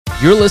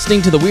You're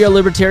listening to the We Are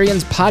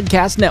Libertarians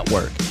Podcast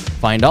Network.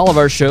 Find all of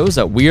our shows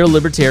at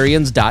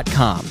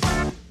wearelibertarians.com.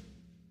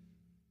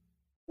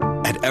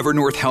 At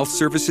Evernorth Health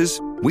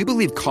Services, we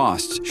believe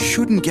costs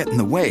shouldn't get in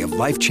the way of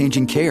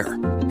life-changing care,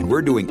 and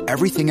we're doing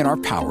everything in our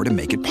power to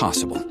make it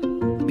possible.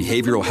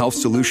 Behavioral health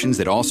solutions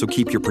that also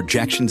keep your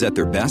projections at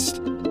their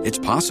best? It's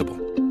possible.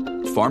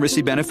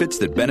 Pharmacy benefits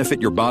that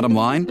benefit your bottom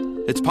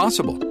line? It's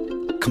possible.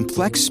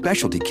 Complex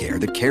specialty care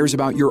that cares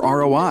about your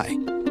ROI?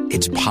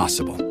 It's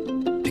possible.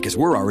 Because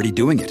we're already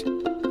doing it.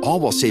 All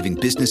while saving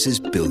businesses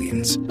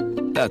billions.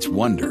 That's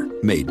Wonder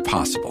made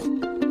possible.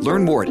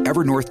 Learn more at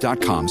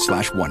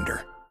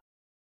evernorth.com/wonder.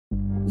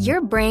 Your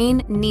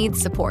brain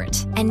needs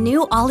support, and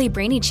new Ollie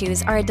Brainy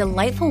Chews are a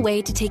delightful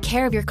way to take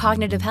care of your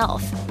cognitive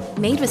health.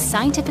 Made with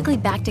scientifically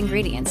backed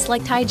ingredients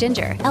like Thai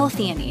ginger,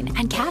 L-theanine,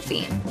 and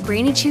caffeine,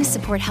 Brainy Chews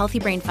support healthy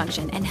brain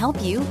function and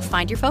help you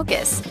find your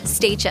focus,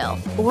 stay chill,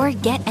 or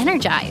get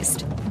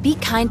energized. Be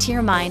kind to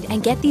your mind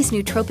and get these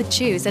nootropic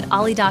chews at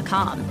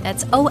ollie.com.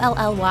 That's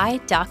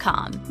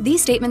OLLY.com.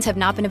 These statements have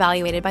not been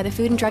evaluated by the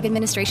Food and Drug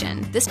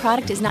Administration. This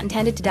product is not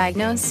intended to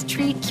diagnose,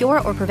 treat,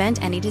 cure, or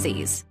prevent any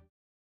disease.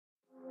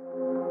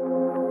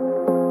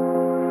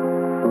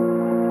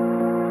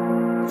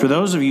 For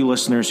those of you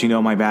listeners who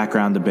know my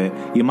background a bit,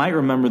 you might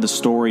remember the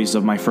stories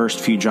of my first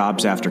few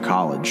jobs after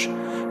college.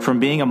 From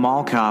being a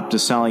mall cop to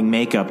selling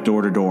makeup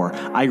door to door,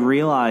 I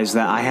realized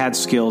that I had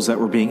skills that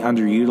were being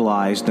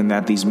underutilized and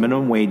that these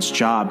minimum wage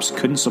jobs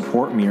couldn't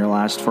support me or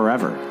last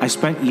forever. I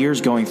spent years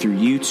going through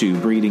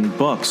YouTube, reading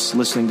books,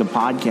 listening to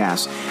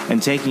podcasts,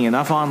 and taking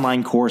enough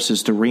online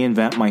courses to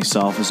reinvent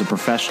myself as a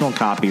professional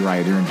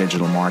copywriter and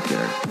digital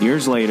marketer.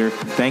 Years later,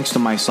 thanks to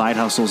my side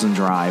hustles and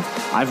drive,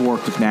 I've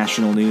worked with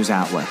national news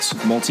outlets,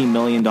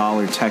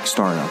 multi-million-dollar tech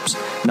startups,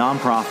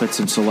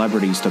 nonprofits, and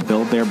celebrities to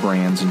build their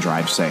brands and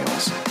drive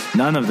sales.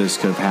 None of this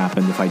could have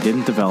happened if I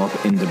didn't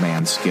develop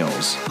in-demand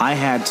skills. I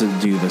had to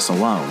do this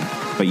alone,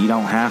 but you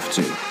don't have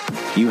to.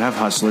 You have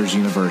Hustlers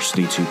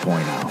University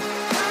 2.0.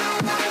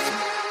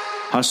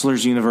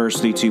 Hustlers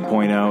University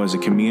 2.0 is a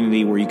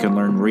community where you can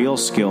learn real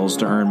skills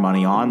to earn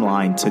money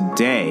online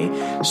today,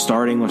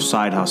 starting with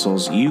side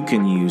hustles you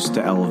can use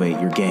to elevate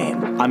your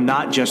game. I'm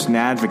not just an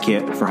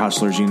advocate for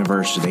Hustlers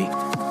University,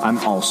 I'm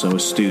also a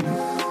student.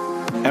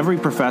 Every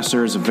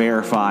professor is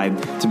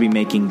verified to be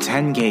making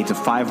 $10K to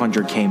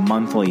 $500K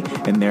monthly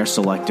in their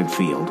selected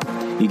field.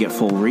 You get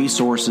full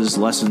resources,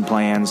 lesson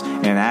plans,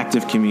 and an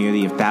active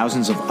community of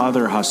thousands of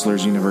other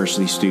Hustlers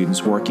University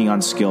students working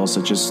on skills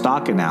such as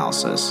stock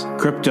analysis,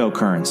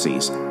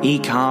 cryptocurrencies,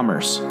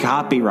 e-commerce,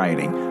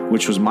 copywriting,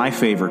 which was my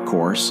favorite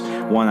course,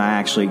 one I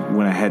actually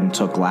went ahead and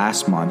took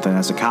last month. And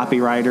as a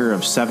copywriter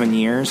of 7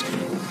 years,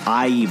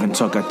 I even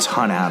took a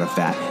ton out of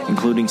that,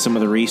 including some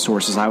of the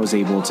resources I was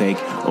able to take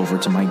over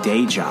to my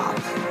day job.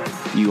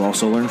 You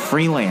also learn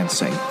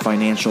freelancing,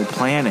 financial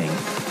planning,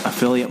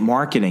 affiliate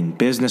marketing,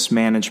 business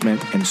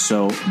management, and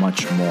so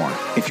much more.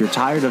 If you're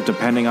tired of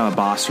depending on a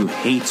boss who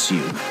hates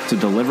you to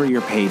deliver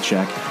your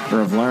paycheck, or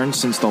have learned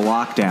since the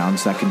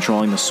lockdowns that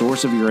controlling the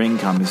source of your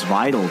income is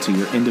vital to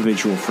your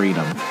individual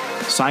freedom,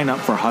 sign up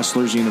for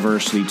Hustlers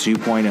University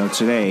 2.0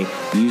 today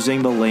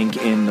using the link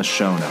in the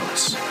show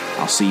notes.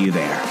 I'll see you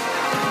there.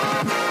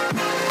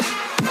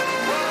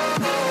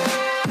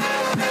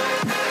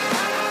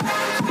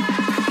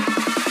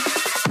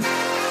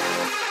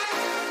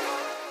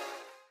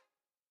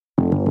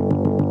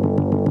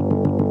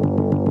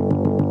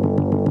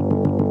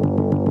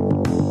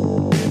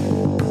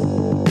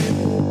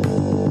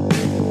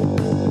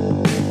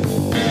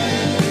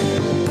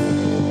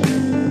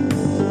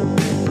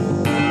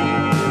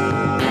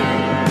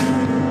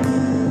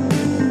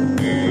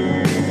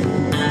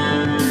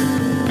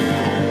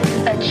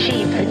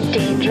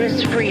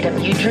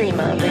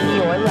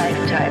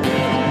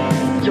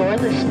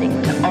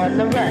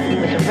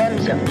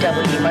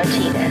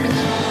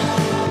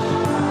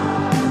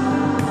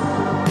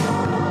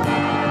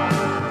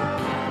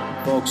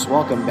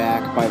 Welcome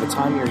back. By the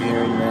time you're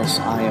hearing this,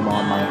 I am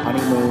on my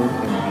honeymoon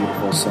in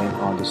beautiful St.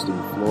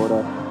 Augustine,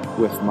 Florida,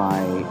 with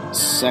my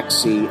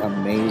sexy,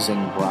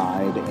 amazing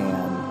bride.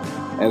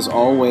 And as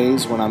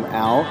always, when I'm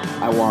out,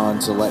 I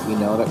wanted to let you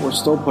know that we're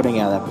still putting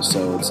out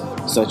episodes,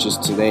 such as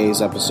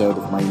today's episode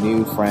with my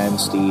new friend,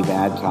 Steve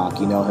Adcock.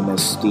 You know him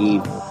as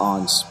Steve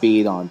on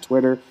Speed on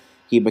Twitter.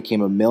 He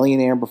became a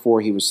millionaire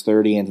before he was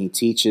 30, and he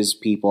teaches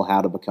people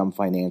how to become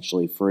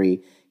financially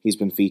free. He's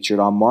been featured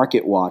on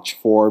Market Watch,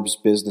 Forbes,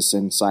 Business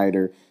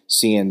Insider,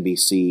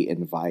 CNBC,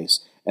 and Vice.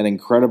 An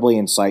incredibly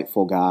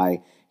insightful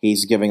guy.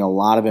 He's giving a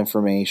lot of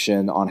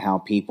information on how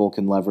people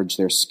can leverage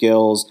their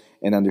skills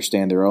and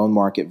understand their own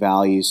market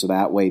value so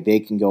that way they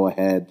can go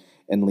ahead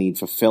and lead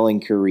fulfilling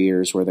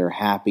careers where they're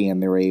happy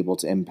and they're able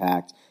to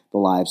impact the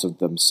lives of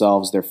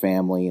themselves, their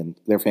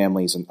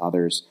families, and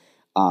others.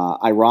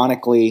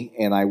 Ironically,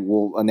 and I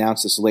will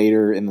announce this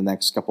later in the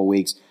next couple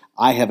weeks,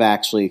 I have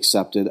actually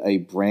accepted a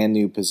brand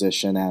new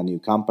position at a new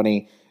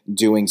company,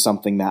 doing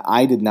something that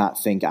I did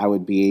not think I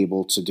would be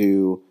able to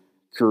do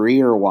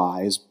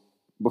career-wise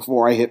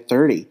before I hit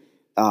 30.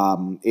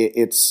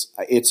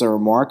 It's a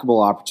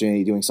remarkable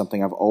opportunity doing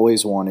something I've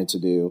always wanted to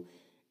do.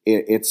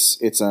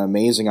 It's an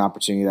amazing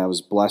opportunity that I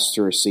was blessed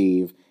to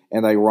receive.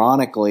 And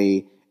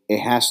ironically, it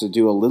has to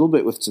do a little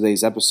bit with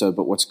today's episode.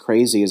 But what's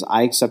crazy is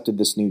I accepted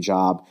this new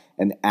job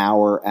an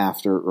hour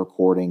after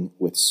recording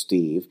with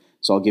Steve.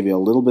 So I'll give you a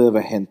little bit of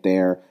a hint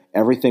there.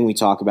 Everything we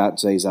talk about in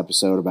today's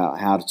episode about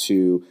how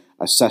to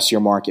assess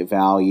your market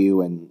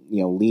value and,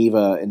 leave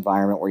an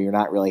environment where you're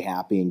not really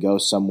happy and go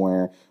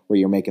somewhere where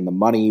you're making the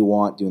money you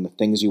want, doing the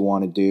things you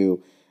want to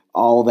do.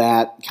 All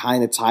that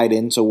kind of tied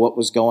into what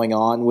was going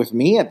on with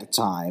me at the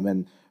time.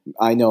 And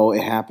I know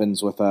it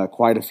happens with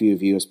quite a few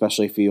of you,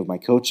 especially a few of my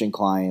coaching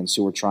clients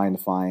who are trying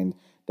to find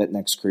that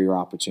next career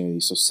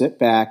opportunity. So sit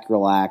back,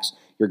 relax.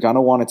 You're going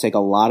to want to take a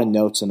lot of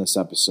notes in this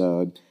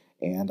episode,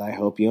 and I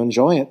hope you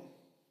enjoy it.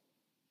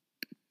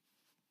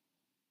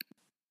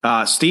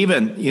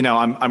 Stephen,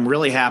 I'm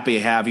really happy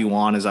to have you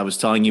on. As I was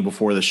telling you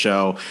before the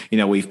show,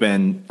 we've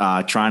been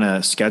trying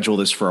to schedule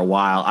this for a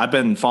while. I've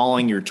been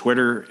following your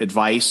Twitter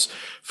advice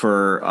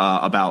for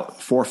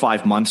about 4 or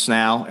 5 months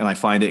now, and I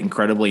find it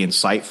incredibly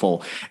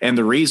insightful. And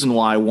the reason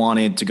why I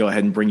wanted to go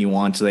ahead and bring you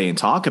on today and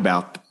talk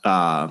about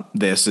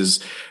this is,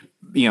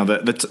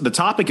 the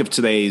topic of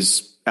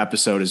today's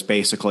episode is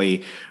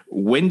basically,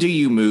 when do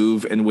you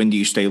move and when do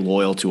you stay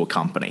loyal to a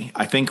company?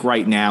 I think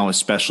right now,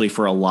 especially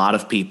for a lot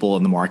of people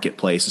in the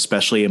marketplace,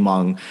 especially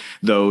among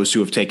those who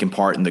have taken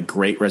part in the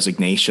Great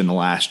Resignation the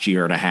last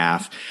year and a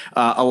half,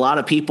 a lot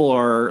of people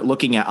are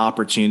looking at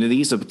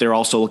opportunities, but they're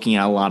also looking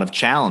at a lot of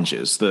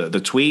challenges.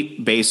 The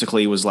tweet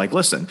basically was like,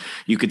 listen,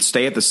 you could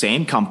stay at the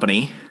same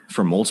company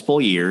for multiple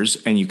years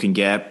and you can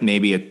get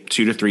maybe a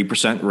 2 to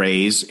 3%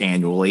 raise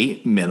annually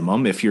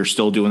minimum if you're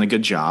still doing a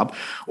good job,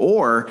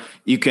 or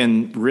you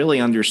can really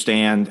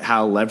understand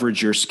how to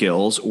leverage your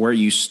skills, where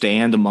you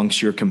stand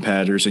amongst your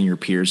competitors and your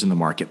peers in the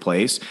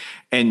marketplace,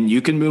 and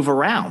you can move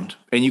around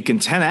and you can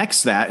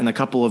 10x that in a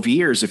couple of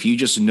years if you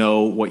just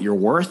know what your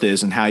worth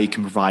is and how you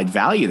can provide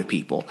value to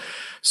people.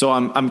 So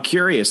I'm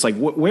curious, like,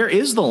 where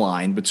is the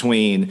line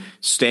between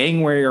staying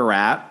where you're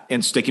at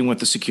and sticking with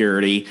the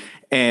security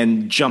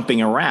and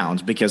jumping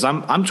around? Because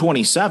I'm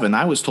 27.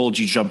 I was told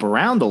you jump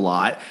around a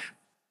lot.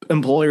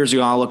 Employers are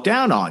going to look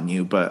down on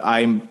you, but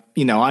I'm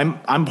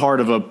part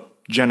of a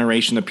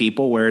generation of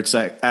people where it's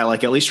like,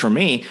 at least for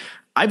me,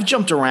 I've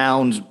jumped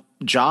around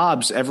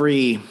jobs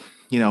every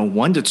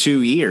 1 to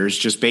 2 years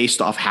just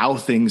based off how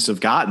things have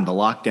gotten. The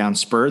lockdown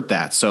spurred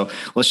that. So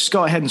let's just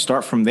go ahead and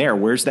start from there.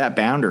 Where's that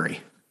boundary?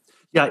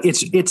 Yeah,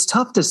 it's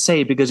tough to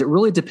say because it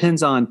really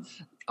depends on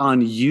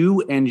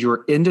you and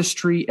your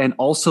industry, and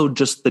also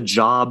just the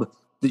job,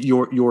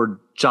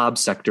 your job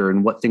sector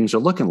and what things are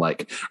looking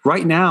like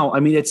right now. I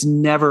mean, it's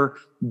never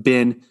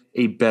been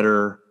a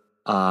better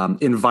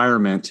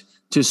environment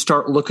to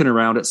start looking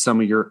around at some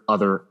of your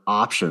other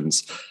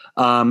options.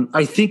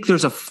 I think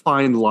there's a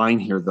fine line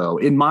here, though.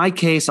 In my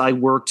case, I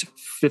worked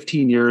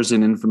 15 years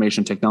in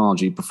information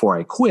technology before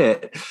I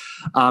quit.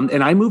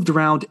 And I moved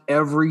around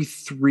every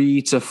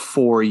 3 to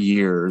 4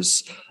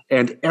 years.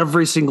 And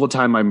every single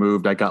time I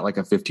moved, I got like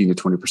a 15 to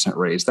 20%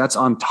 raise. That's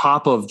on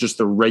top of just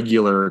the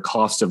regular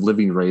cost of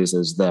living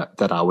raises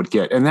that I would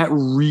get. And that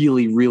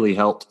really, really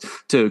helped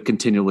to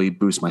continually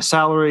boost my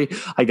salary.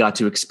 I got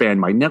to expand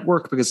my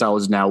network because I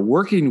was now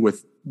working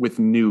with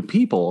new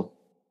people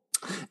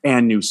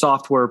and new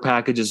software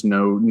packages,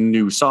 no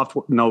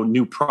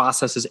new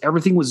processes.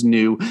 Everything was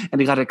new.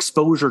 And I got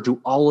exposure to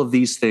all of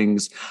these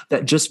things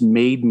that just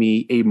made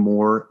me a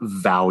more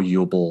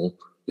valuable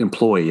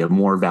employee, a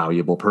more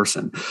valuable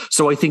person.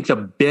 So I think the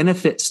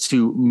benefits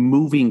to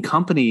moving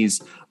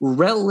companies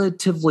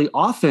relatively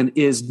often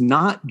is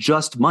not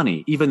just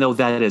money, even though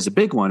that is a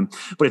big one,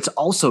 but it's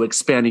also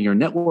expanding your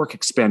network,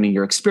 expanding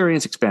your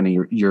experience,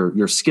 expanding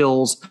your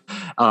skills.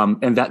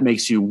 And that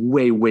makes you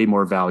way, way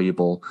more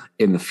valuable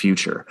in the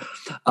future.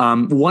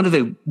 One of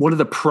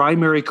the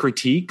primary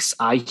critiques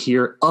I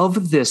hear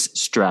of this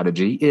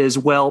strategy is,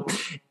 well,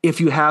 if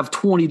you have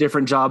 20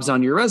 different jobs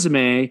on your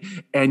resume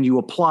and you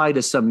apply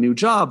to some new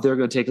job, they're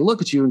going to take a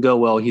look at you and go,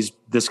 well,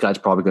 this guy's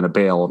probably going to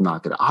bail. I'm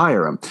not going to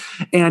hire him.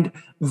 And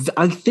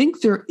I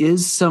think there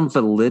is some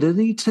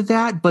validity to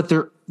that, but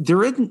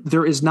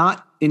there is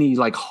not any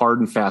like hard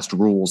and fast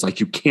rules. Like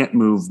you can't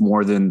move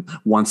more than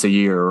once a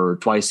year or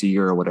twice a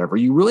year or whatever.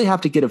 You really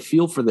have to get a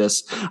feel for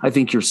this, I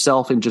think,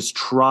 yourself, and just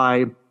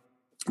try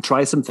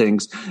some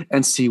things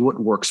and see what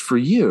works for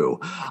you.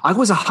 I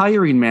was a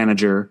hiring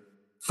manager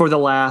for the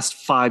last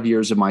 5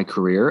 years of my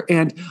career.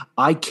 And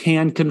I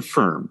can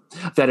confirm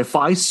that if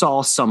I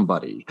saw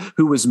somebody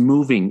who was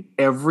moving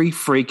every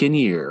freaking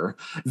year,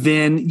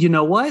 then you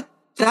know what?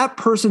 That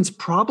person's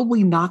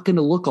probably not going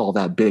to look all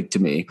that big to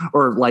me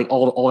or like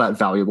all that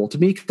valuable to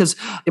me, because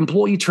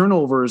employee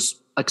turnover is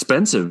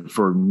expensive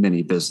for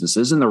many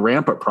businesses. And the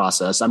ramp-up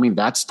process, I mean,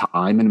 that's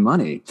time and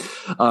money.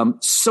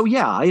 So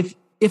yeah,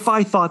 if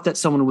I thought that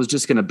someone was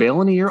just going to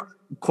bail in a year,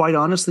 quite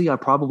honestly, I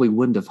probably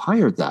wouldn't have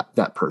hired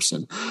that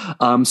person.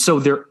 So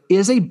there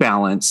is a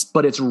balance,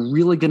 but it's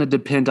really going to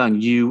depend on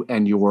you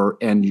and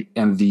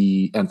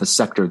the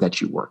sector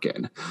that you work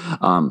in.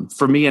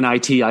 For me in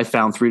IT, I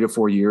found 3 to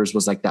 4 years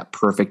was like that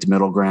perfect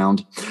middle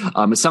ground.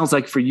 It sounds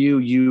like for you,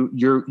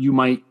 you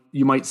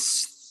might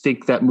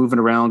think that moving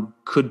around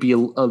could be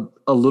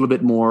a little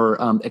bit more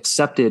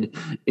accepted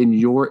in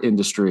your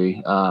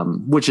industry,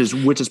 which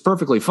is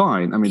perfectly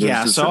fine. I mean,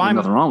 there's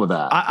nothing wrong with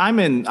that. I'm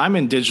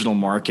in digital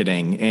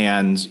marketing,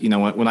 and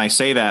when I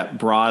say that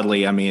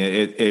broadly, I mean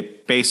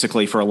it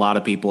basically for a lot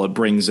of people it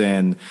brings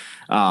in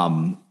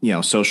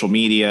social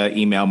media,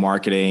 email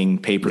marketing,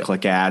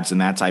 pay-per-click ads,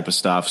 and that type of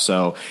stuff.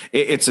 So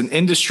it's an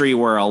industry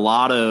where a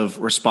lot of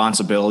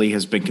responsibility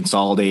has been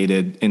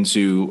consolidated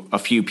into a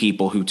few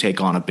people who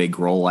take on a big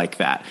role like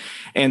that.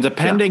 And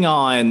depending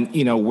on,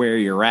 where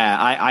you're at,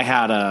 I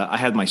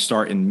had my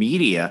start in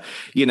media,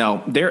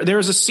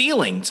 there's a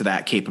ceiling to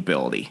that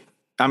capability.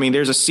 I mean,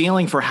 there's a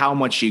ceiling for how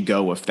much you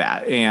go with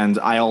that. And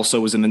I also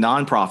was in the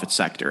nonprofit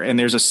sector, and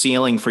there's a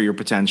ceiling for your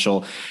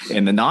potential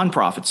in the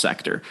nonprofit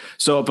sector.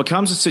 So it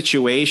becomes a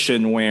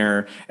situation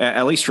where,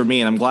 at least for me,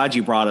 and I'm glad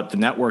you brought up the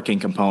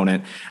networking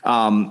component,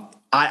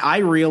 I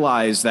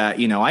realized that,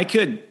 I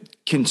could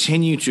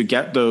continue to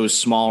get those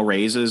small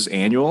raises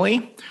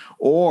annually,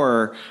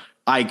 or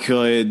I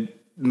could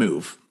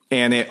move.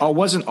 And it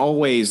wasn't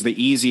always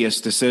the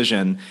easiest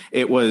decision.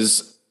 It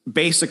was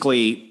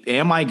basically,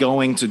 am I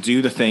going to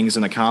do the things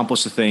and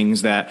accomplish the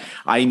things that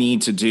I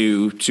need to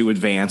do to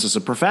advance as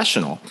a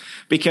professional?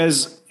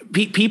 Because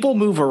people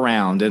move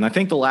around. And I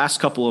think the last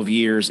couple of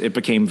years, it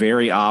became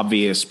very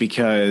obvious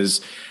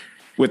because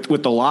with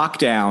the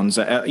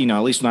lockdowns, at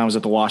least when I was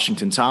at the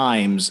Washington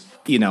Times,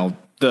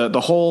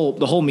 the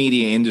whole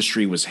media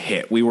industry was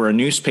hit. We were a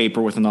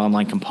newspaper with an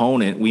online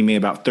component. We made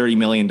about $30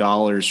 million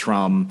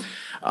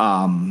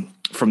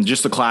from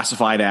just the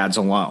classified ads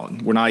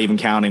alone. We're not even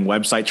counting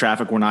website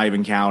traffic. We're not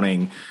even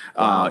counting,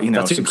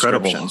 that's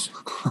subscriptions.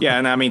 Yeah.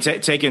 And I mean,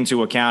 take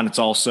into account, it's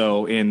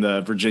also in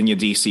the Virginia,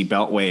 DC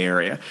Beltway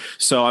area.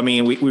 So, I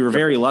mean, we were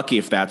very lucky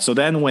with that. So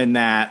then when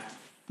that,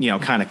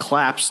 kind of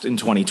collapsed in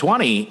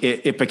 2020,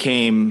 it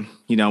became,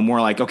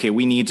 more like, okay,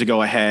 we need to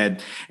go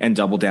ahead and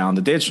double down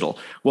the digital.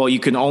 Well, you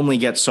can only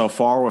get so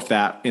far with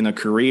that in a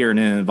career and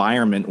in an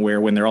environment where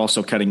when they're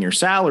also cutting your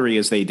salary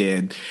as they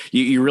did,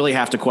 you really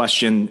have to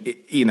question,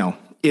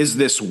 is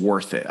this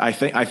worth it? I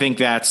think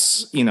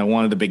that's,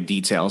 one of the big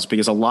details,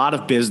 because a lot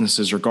of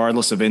businesses,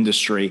 regardless of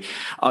industry,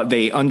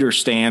 they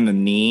understand the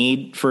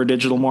need for a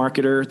digital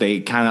marketer.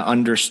 They kind of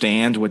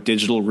understand what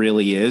digital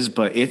really is,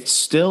 but it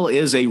still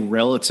is a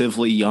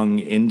relatively young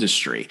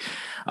industry.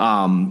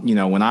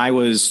 When I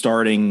was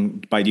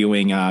starting by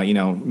doing,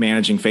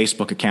 managing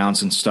Facebook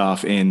accounts and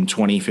stuff in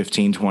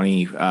 2015,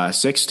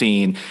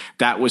 2016,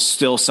 that was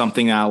still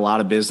something that a lot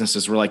of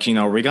businesses were like,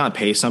 are we going to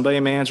pay somebody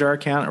to manage our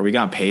account? Are we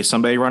going to pay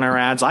somebody to run our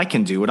ads? I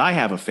can do it. I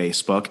have a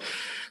Facebook.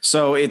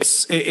 So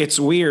it's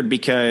weird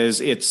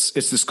because it's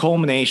this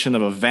culmination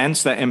of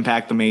events that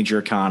impact the major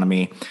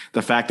economy.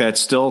 The fact that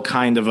it's still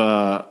kind of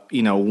a,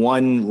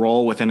 one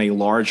role within a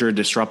larger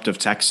disruptive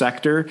tech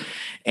sector,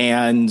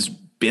 and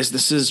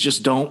businesses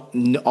just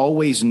don't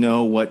always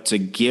know what to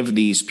give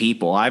these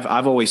people.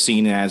 I've always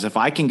seen it as, if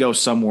I can go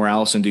somewhere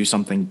else and do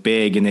something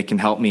big and it can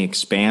help me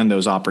expand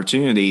those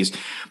opportunities,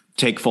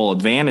 take full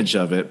advantage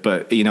of it.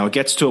 But, it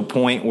gets to a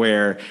point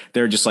where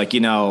they're just like,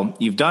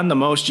 you've done the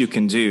most you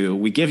can do.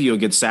 We give you a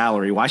good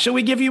salary. Why should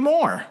we give you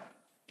more?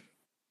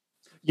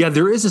 Yeah,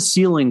 there is a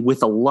ceiling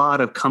with a lot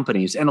of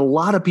companies, and a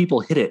lot of people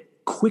hit it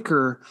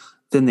quicker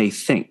than they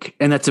think.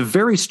 And that's a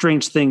very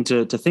strange thing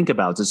to think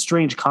about. It's a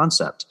strange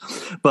concept.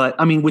 But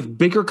I mean, with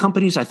bigger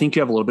companies, I think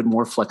you have a little bit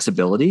more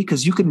flexibility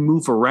because you can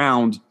move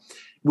around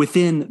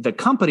within the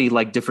company,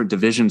 like different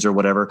divisions or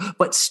whatever,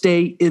 but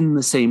stay in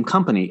the same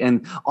company.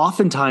 And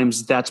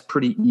oftentimes that's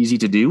pretty easy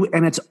to do.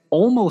 And it's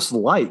almost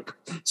like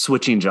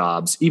switching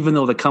jobs, even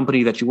though the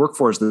company that you work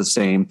for is the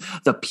same,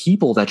 the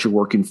people that you're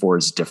working for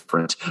is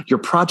different. Your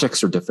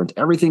projects are different.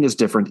 Everything is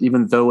different,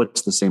 even though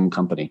it's the same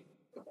company.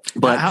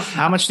 But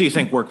how much do you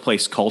think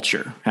workplace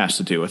culture has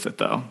to do with it,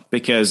 though?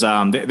 Because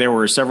there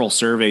were several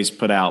surveys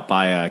put out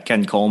by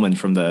Ken Coleman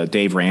from the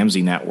Dave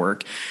Ramsey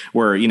Network,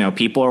 where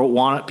people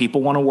want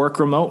to work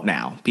remote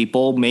now.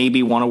 People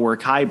maybe want to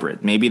work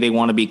hybrid. Maybe they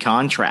want to be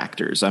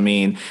contractors. I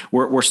mean,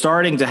 we're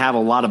starting to have a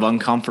lot of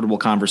uncomfortable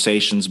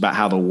conversations about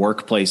how the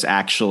workplace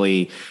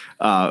actually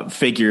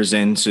figures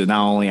into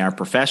not only our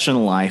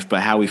professional life,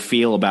 but how we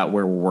feel about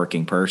where we're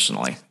working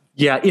personally.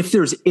 Yeah, if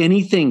there's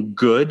anything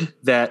good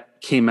that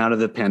came out of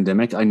the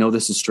pandemic, I know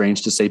this is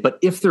strange to say, but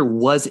if there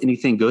was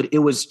anything good, it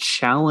was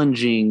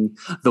challenging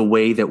the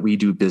way that we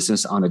do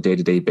business on a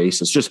day-to-day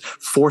basis, just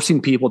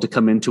forcing people to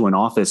come into an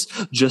office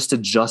just to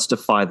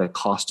justify the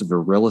cost of the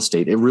real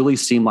estate. It really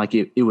seemed like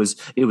it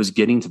was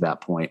getting to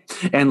that point.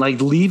 And like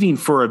leaving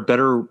for a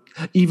better,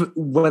 even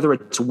whether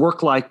it's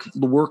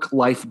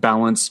work-life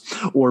balance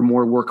or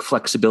more work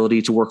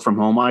flexibility to work from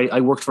home.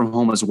 I worked from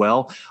home as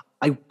well.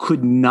 I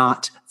could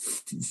not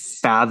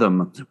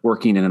fathom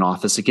working in an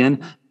office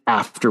again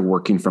after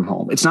working from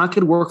home. It's not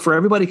going to work for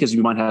everybody because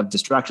you might have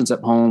distractions at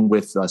home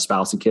with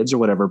spouse and kids or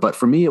whatever. But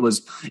for me, it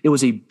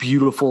was a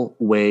beautiful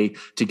way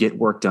to get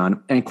work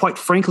done. And quite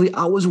frankly,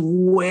 I was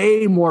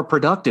way more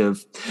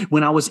productive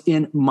when I was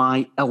in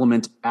my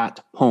element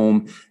at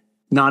home,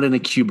 not in a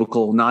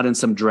cubicle, not in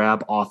some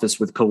drab office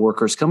with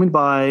coworkers coming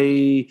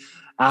by,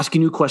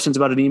 asking you questions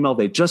about an email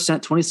they just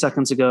sent 20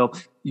 seconds ago.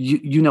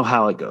 You know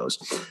how it goes.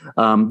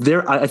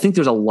 I think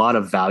there's a lot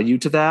of value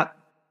to that.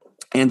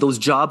 And those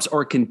jobs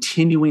are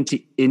continuing to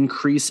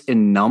increase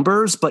in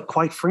numbers, but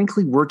quite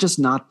frankly, we're just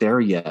not there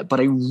yet.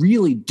 But I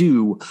really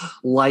do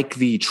like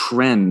the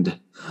trend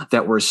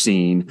that we're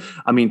seeing.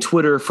 I mean,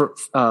 Twitter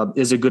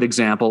is a good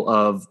example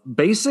of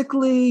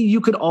basically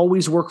you could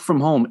always work from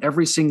home,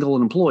 every single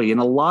employee. And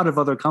a lot of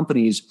other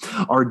companies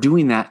are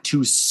doing that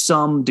to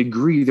some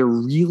degree. They're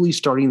really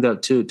starting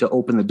to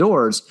open the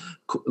doors,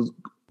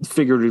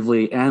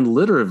 figuratively and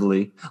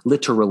literally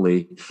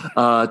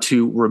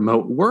to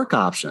remote work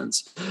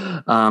options.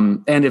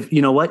 And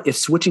if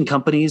switching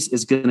companies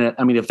is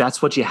if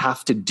that's what you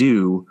have to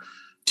do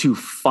to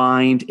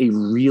find a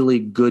really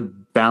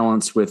good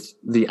balance with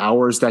the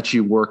hours that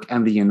you work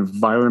and the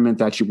environment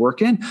that you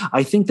work in,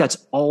 I think that's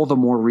all the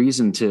more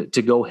reason to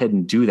go ahead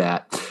and do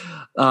that.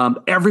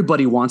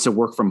 Everybody wants a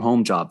work from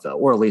home job, though,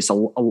 or at least a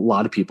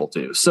lot of people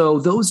do. So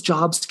those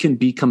jobs can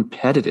be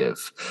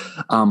competitive.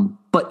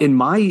 But in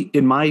my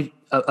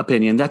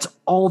opinion, that's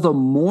all the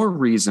more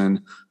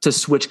reason to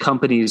switch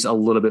companies a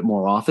little bit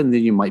more often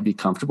than you might be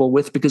comfortable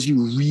with, because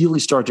you really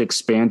start to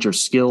expand your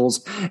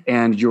skills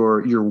and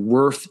your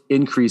worth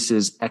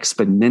increases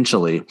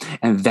exponentially.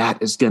 And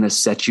that is going to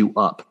set you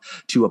up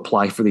to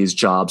apply for these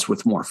jobs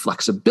with more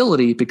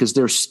flexibility, because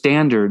their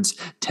standards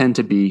tend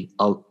to be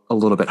a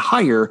little bit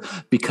higher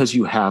because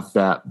you have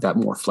that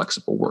more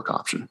flexible work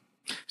option.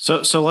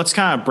 So let's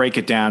kind of break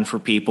it down for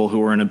people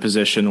who are in a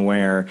position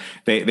where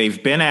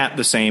they've been at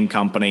the same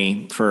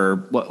company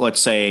for, let's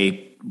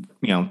say,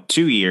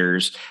 2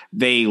 years.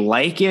 They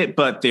like it,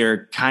 but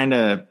they're kind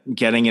of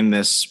getting in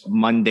this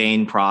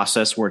mundane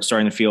process where it's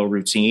starting to feel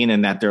routine,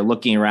 and that they're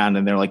looking around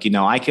and they're like,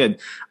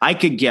 I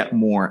could get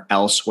more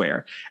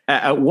elsewhere.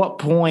 At what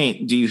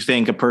point do you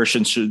think a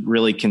person should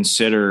really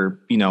consider,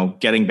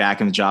 getting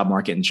back in the job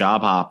market and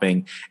job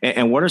hopping?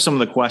 And what are some of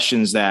the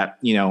questions that,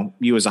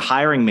 you as a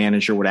hiring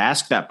manager would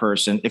ask that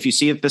person if you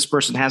see that this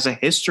person has a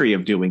history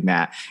of doing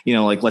that,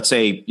 like let's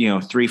say,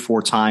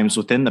 3-4 times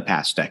within the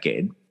past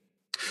decade?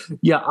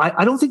 Yeah,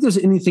 I don't think there's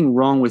anything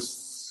wrong with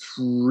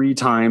 3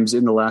 times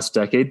in the last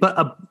decade.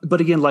 But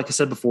again, like I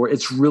said before,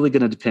 it's really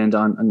going to depend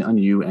on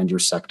you and your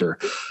sector.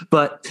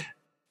 But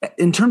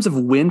in terms of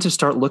when to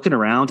start looking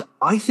around,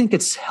 I think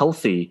it's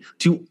healthy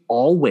to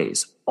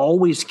always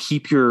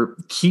keep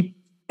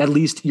at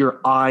least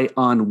your eye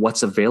on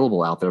what's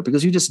available out there,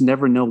 because you just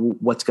never know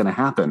what's going to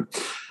happen.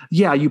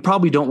 Yeah, you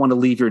probably don't want to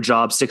leave your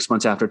job 6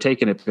 months after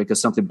taking it because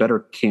something better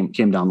came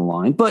down the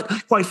line. But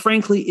quite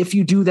frankly, if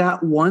you do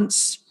that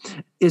once,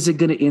 is it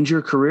going to end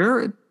your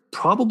career?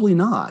 Probably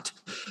not.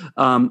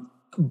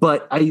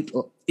 But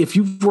if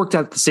you've worked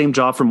at the same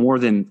job for more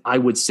than, I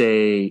would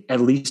say,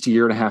 at least 1.5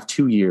 years,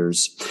 2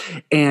 years,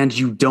 and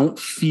you don't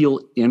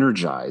feel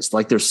energized,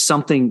 like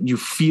you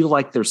feel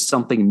like there's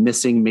something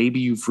missing,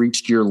 maybe you've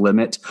reached your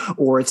limit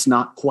or it's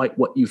not quite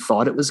what you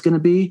thought it was going to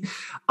be,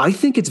 I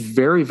think it's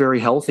very, very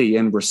healthy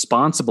and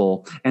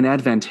responsible and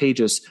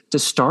advantageous to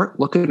start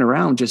looking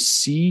around, just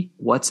see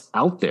what's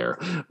out there.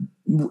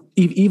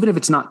 Even if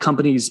it's not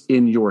companies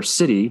in your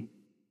city.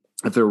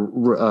 If they're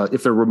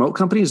remote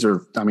companies,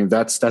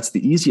 that's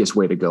the easiest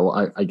way to go,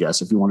 I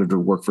guess, if you wanted to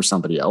work for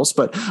somebody else.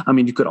 But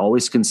you could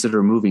always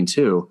consider moving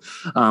too.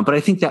 But I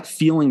think that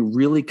feeling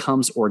really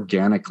comes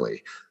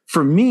organically.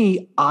 For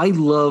me, I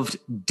loved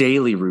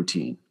daily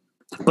routine,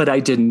 but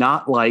I did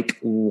not like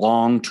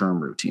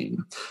long-term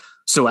routine.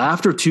 So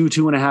after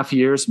 2.5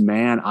 years,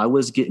 man, I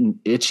was getting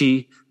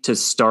itchy to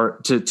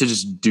start to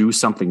just do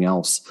something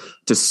else,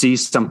 to see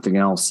something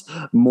else,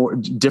 more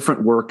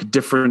different work,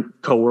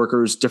 different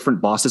coworkers,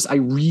 different bosses. I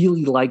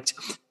really liked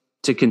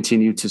to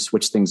continue to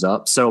switch things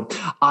up. So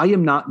I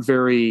am not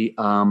very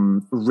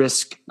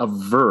risk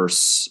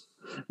averse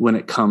when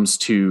it comes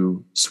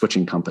to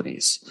switching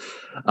companies.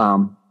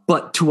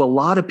 But to a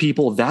lot of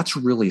people, that's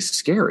really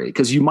scary,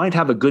 because you might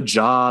have a good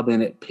job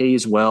and it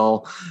pays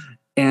well,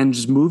 and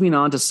just moving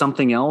on to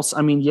something else.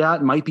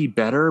 It might be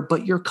better,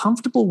 but you're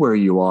comfortable where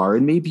you are,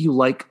 and maybe you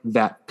like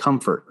that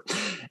comfort.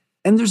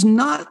 And there's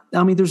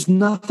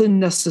nothing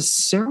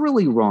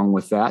necessarily wrong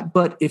with that.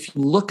 But if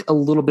you look a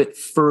little bit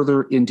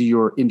further into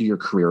your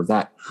career,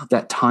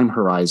 that time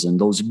horizon,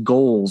 those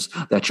goals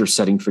that you're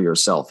setting for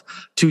yourself,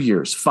 2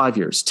 years, 5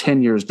 years,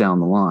 10 years down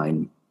the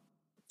line,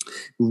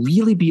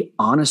 really be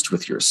honest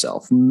with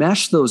yourself.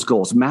 Mesh those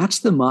goals,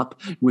 match them up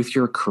with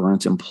your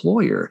current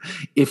employer.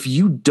 If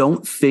you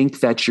don't think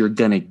that you're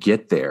going to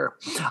get there,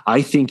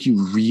 I think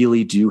you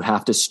really do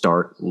have to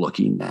start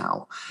looking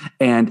now.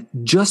 And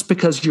just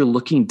because you're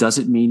looking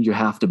doesn't mean you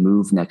have to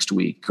move next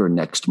week or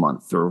next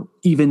month or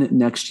even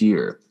next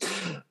year.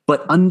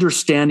 But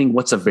understanding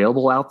what's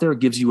available out there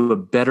gives you a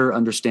better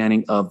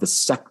understanding of the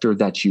sector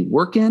that you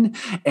work in.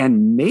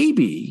 And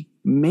maybe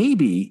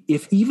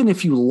if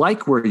you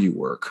like where you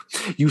work,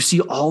 you see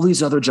all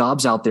these other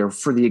jobs out there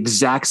for the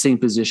exact same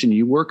position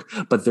you work,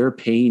 but they're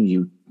paying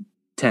you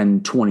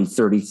 $10,000,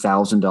 $20,000,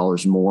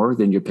 $30,000 more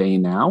than you're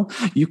paying now.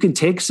 You can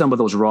take some of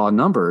those raw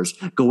numbers,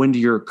 go into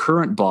your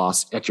current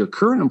boss at your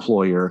current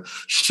employer,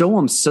 show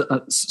them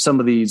some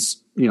of these,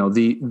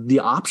 the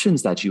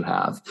options that you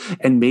have,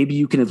 and maybe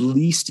you can at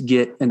least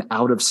get an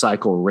out of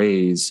cycle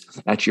raise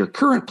at your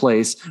current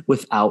place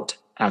without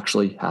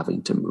actually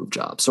having to move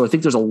jobs. So I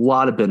think there's a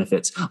lot of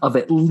benefits of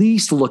at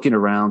least looking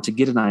around to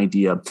get an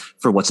idea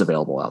for what's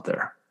available out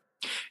there.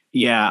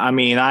 Yeah, I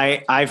mean,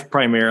 I've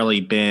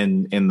primarily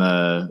been in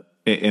the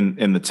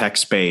tech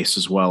space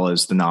as well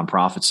as the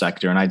nonprofit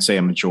sector. And I'd say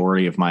a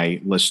majority of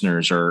my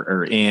listeners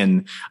are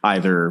in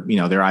either,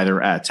 they're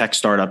either at a tech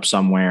startup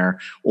somewhere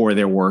or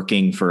they're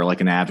working for like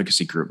an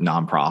advocacy group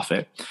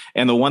nonprofit.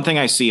 And the one thing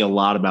I see a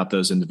lot about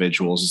those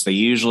individuals is they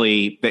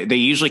usually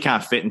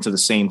kind of fit into the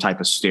same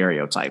type of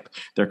stereotype.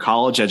 They're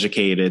college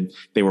educated.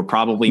 They were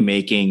probably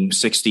making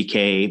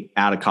 $60K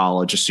out of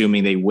college,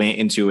 assuming they went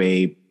into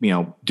a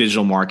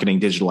digital marketing,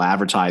 digital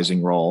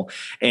advertising role.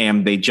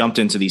 And they jumped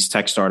into these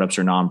tech startups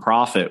or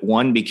nonprofit,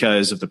 one,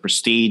 because of the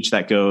prestige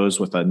that goes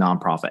with a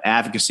nonprofit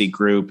advocacy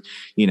group.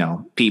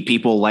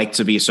 People like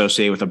to be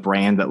associated with a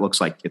brand that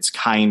looks like it's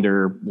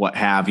kinder, what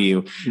have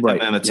you. Right.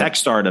 And in the tech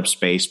startup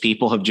space,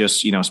 people have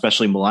just,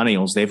 especially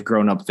millennials, they've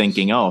grown up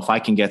thinking, oh, if I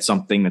can get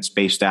something that's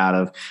based out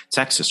of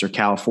Texas or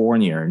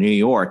California or New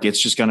York, it's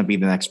just going to be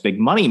the next big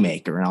money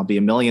maker and I'll be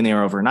a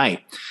millionaire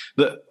overnight.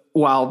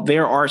 While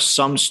there are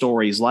some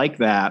stories like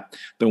that,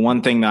 the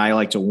one thing that I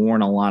like to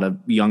warn a lot of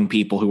young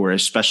people who are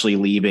especially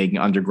leaving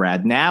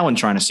undergrad now and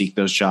trying to seek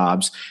those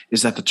jobs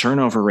is that the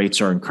turnover rates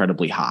are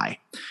incredibly high.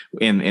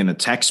 In the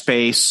tech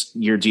space,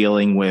 you're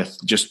dealing with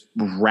just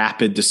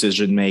rapid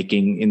decision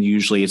making, and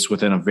usually it's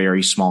within a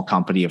very small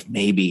company of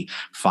maybe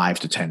 5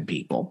 to 10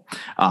 people.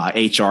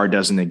 HR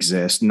doesn't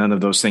exist. None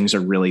of those things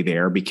are really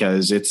there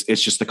because it's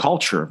just the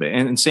culture of it.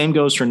 And same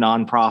goes for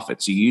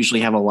nonprofits. You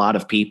usually have a lot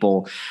of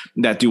people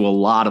that do a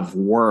lot of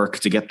work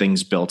to get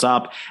things built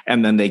up,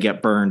 and then they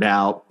get burned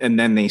out, and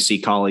then they see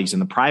colleagues in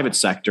the private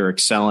sector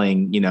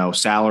excelling,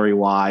 salary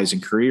wise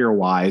and career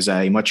wise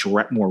at a much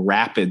more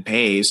rapid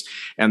pace,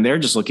 and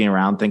they're just looking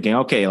around thinking,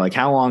 okay, like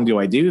how long do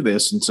I do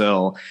this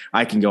until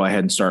I can go ahead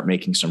and start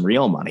making some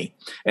real money?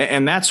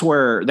 And that's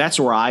where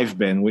I've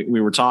been.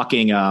 We were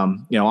talking,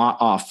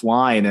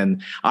 offline,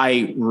 and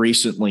I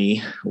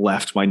recently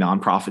left my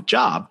nonprofit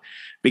job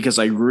because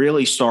I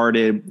really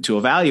started to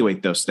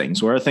evaluate those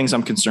things. What are things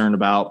I'm concerned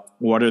about?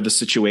 What are the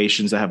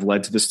situations that have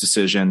led to this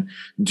decision?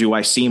 Do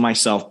I see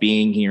myself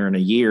being here in a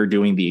year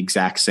doing the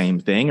exact same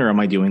thing, or am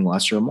I doing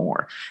less or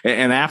more?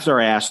 And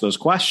after I asked those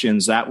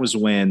questions, that was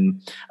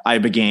when I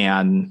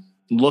began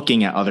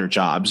looking at other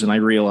jobs. And I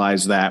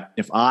realized that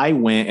if I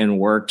went and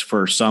worked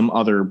for some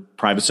other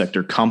private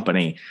sector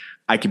company,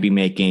 I could be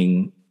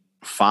making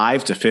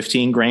 5 to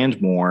 15 grand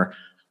more,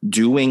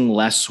 doing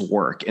less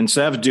work.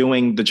 Instead of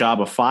doing the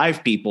job of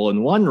 5 people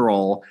in one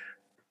role,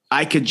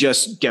 I could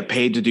just get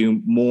paid to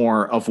do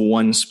more of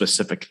one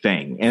specific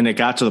thing. And it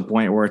got to the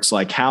point where it's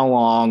like, how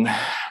long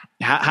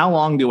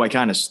do I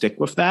kind of stick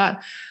with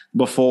that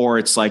before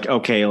it's like,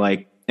 okay,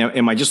 like,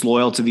 am I just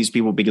loyal to these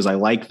people because I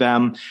like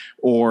them?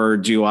 Or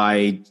do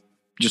I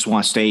just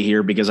want to stay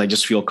here because I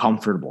just feel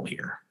comfortable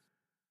here?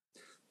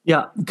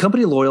 Yeah.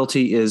 Company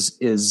loyalty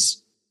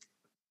is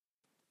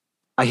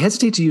I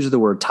hesitate to use the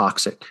word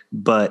toxic,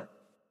 but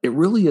it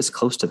really is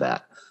close to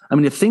that. I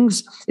mean, if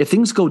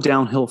things go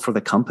downhill for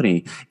the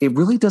company, it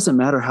really doesn't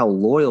matter how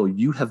loyal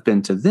you have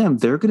been to them.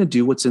 They're going to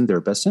do what's in their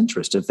best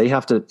interest. If they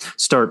have to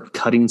start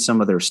cutting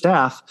some of their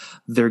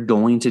staff, they're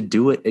going to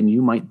do it, and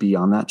you might be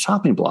on that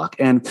chopping block.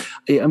 And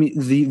I mean,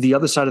 the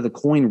other side of the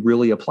coin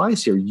really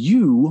applies here.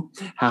 You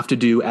have to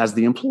do, as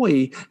the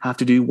employee, have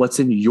to do what's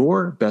in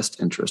your best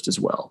interest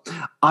as well.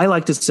 I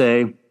like to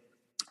say,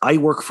 I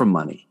work for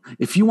money.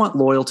 If you want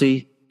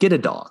loyalty, get a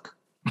dog.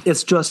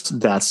 It's just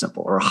that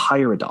simple, or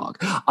hire a dog.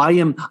 I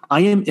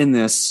am in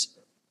this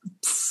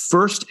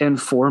first and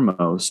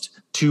foremost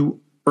to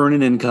earn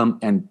an income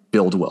and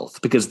build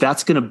wealth, because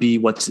that's going to be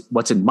what's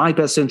in my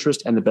best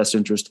interest and the best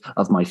interest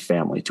of my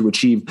family, to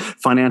achieve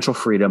financial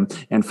freedom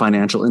and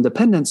financial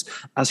independence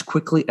as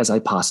quickly as I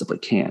possibly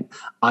can.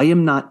 I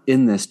am not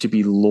in this to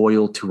be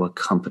loyal to a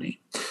company.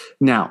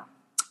 Now,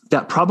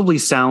 that probably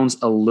sounds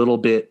a little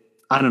bit,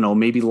 I don't know,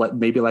 maybe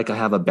like I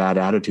have a bad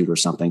attitude or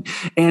something.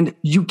 And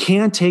you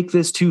can take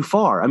this too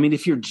far. I mean,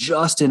 if you're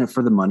just in it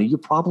for the money, you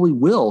probably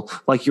will,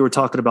 like you were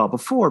talking about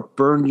before,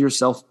 burn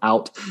yourself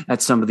out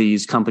at some of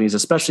these companies,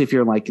 especially if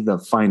you're like the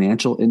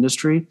financial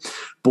industry.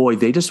 Boy,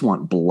 they just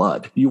want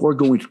blood. You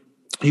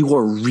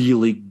are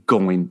really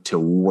going to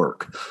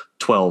work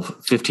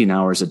 12, 15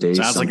 hours a day.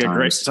 Sounds sometimes. Like a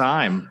great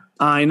time.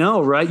 I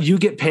know, right? You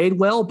get paid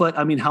well, but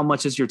I mean, how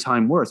much is your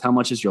time worth? How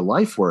much is your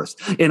life worth?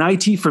 In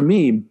IT, for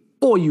me,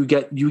 boy, you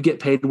get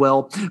paid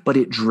well, but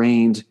it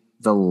drained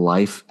the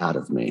life out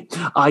of me.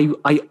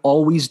 I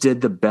always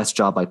did the best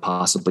job I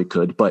possibly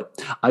could,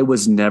 but I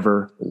was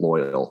never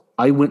loyal.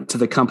 I went to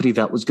the company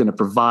that was going to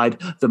provide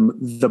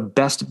the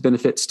best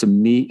benefits to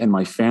me and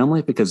my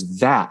family, because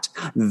that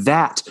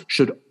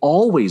should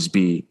always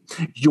be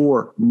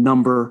your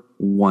number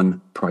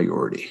one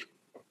priority.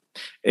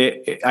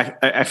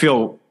 I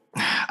feel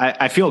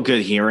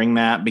good hearing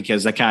that,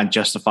 because that kind of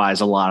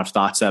justifies a lot of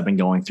thoughts that have been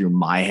going through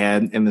my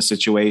head in the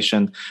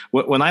situation.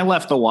 When I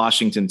left the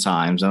Washington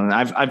Times, and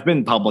I've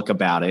been public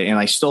about it, and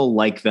I still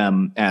like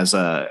them as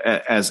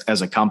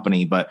a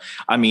company, but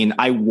I mean,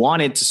 I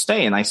wanted to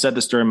stay. And I said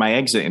this during my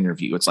exit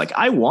interview. It's like,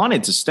 I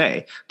wanted to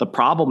stay. The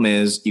problem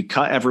is you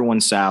cut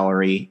everyone's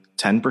salary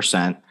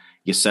 10%.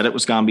 You said it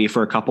was going to be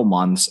for a couple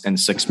months, and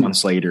 6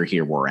 months later,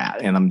 here we're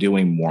at, and I'm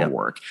doing more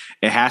work.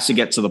 It has to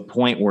get to the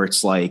point where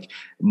it's like,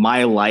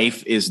 my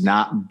life is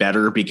not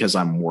better because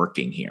I'm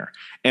working here.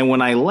 And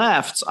when I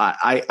left,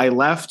 I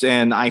left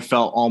and I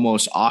felt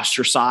almost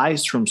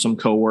ostracized from some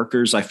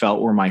coworkers I felt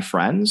were my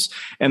friends.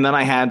 And then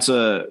I had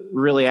to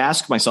really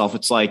ask myself,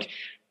 it's like,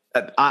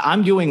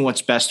 I'm doing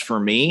what's best for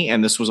me,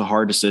 and this was a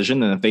hard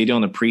decision. And if they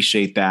don't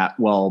appreciate that,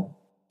 well,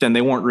 then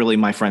they weren't really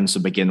my friends to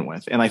begin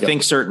with. And I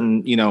think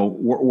certain,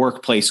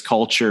 workplace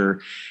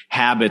culture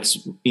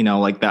habits,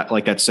 like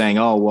that saying,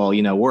 oh,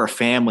 well, we're a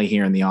family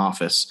here in the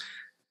office.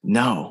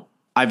 No,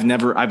 I've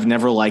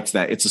never liked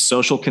that. It's a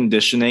social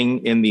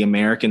conditioning in the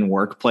American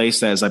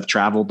workplace. As I've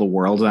traveled the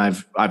world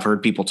and I've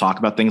heard people talk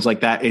about things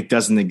like that, it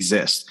doesn't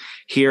exist.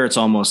 Here, it's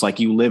almost like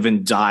you live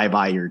and die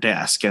by your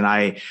desk. And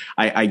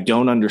I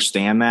don't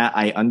understand that.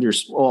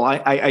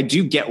 I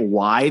do get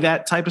why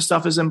that type of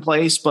stuff is in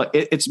place, but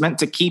it's meant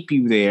to keep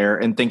you there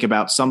and think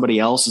about somebody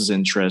else's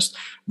interest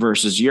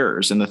versus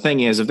yours. And the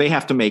thing is, if they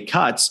have to make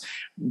cuts,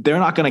 they're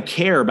not going to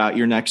care about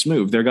your next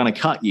move. They're going to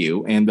cut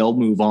you, and they'll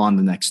move on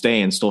the next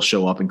day and still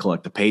show up and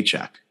collect the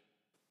paycheck.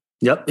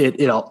 Yep.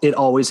 It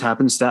always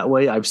happens that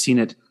way. I've seen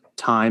it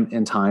time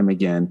and time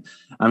again.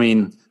 I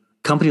mean,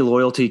 company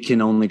loyalty can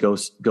only go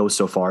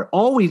so far.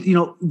 Always,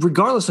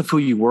 regardless of who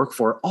you work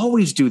for,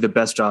 always do the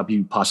best job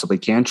you possibly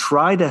can.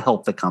 Try to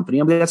help the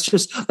company. I mean, that's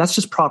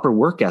just proper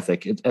work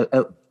ethic,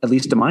 at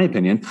least in my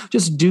opinion.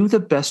 Just do the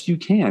best you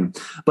can.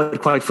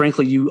 But quite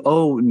frankly, you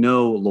owe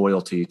no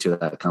loyalty to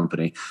that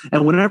company.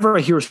 And whenever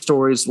I hear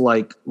stories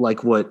like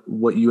what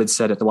you had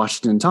said at the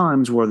Washington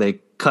Times, where they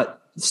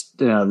cut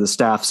the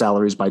staff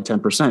salaries by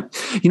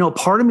 10%,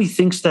 part of me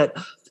thinks that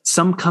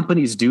some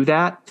companies do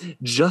that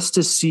just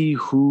to see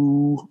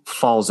who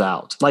falls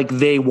out. Like,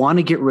 they want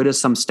to get rid of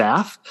some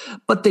staff,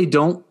 but they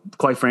don't,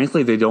 quite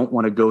frankly, they don't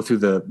want to go through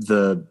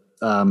the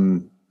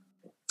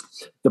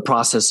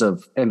process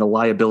of and the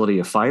liability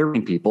of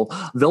firing people.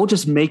 They'll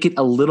just make it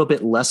a little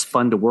bit less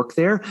fun to work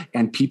there,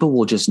 and people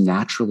will just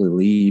naturally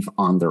leave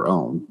on their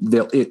own.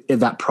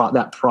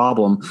 That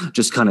problem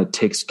just kind of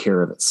takes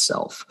care of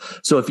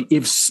itself. So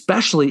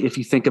especially if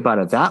you think about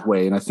it that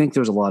way, and I think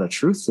there's a lot of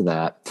truth to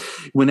that,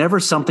 whenever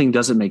something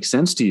doesn't make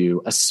sense to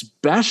you,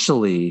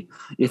 especially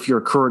if your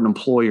current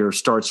employer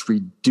starts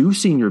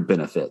reducing your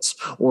benefits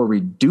or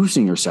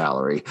reducing your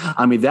salary,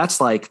 I mean,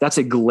 that's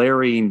a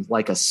glaring,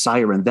 like a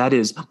siren. That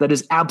is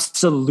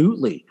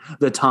absolutely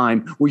the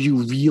time where you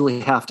really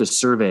have to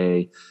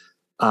survey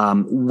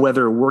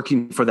whether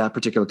working for that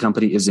particular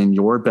company is in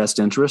your best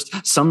interest.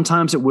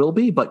 Sometimes it will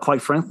be, but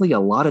quite frankly, a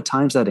lot of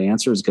times that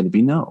answer is going to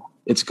be no.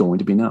 It's going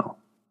to be no.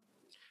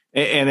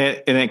 And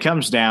it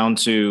comes down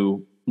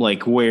to,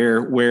 like,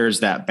 where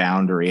is that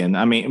boundary? And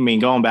I mean,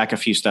 going back a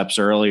few steps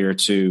earlier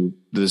to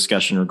the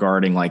discussion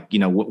regarding, like,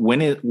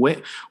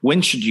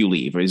 when should you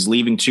leave? Is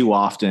leaving too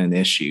often an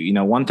issue?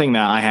 One thing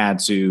that I had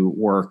to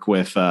work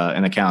with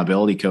an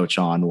accountability coach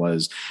on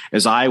was,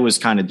 as I was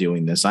kind of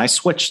doing this, I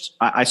switched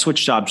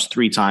jobs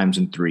 3 times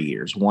in 3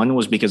 years. One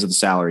was because of the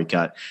salary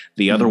cut.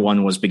 The other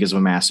one was because of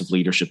a massive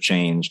leadership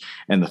change.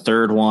 And the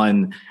third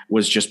one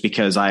was just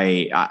because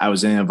I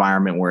was in an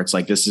environment where it's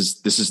like, this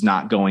is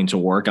not going to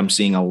work. I'm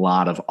seeing a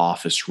lot of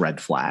office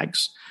red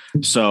flags.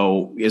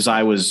 So as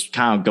I was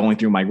kind of going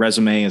through my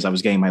resume, as I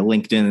was getting my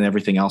LinkedIn and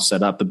everything else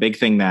set up, the big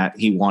thing that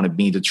he wanted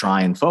me to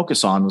try and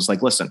focus on was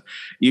like, listen,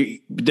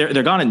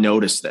 they're going to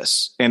notice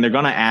this, and they're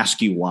going to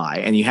ask you why,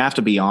 and you have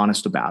to be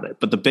honest about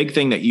it. But the big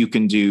thing that you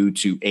can do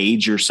to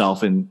aid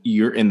yourself in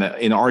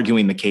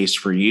arguing the case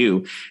for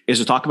you is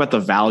to talk about the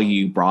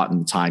value you brought in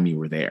the time you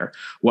were there.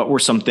 What were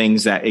some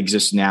things that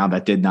exist now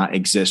that did not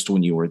exist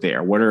when you were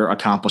there? What are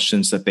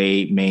accomplishments that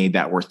they made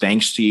that were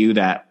thanks to you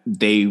that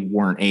they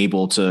weren't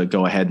able to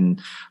go ahead and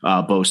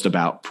boast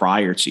about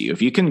prior to you?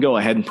 If you can go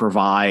ahead and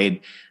provide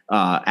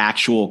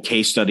actual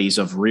case studies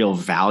of real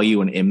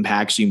value and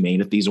impacts you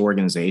made at these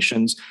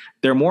organizations,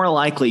 they're more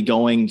likely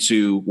going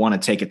to want to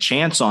take a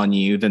chance on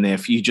you than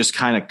if you just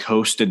kind of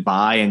coasted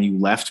by and you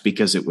left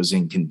because it was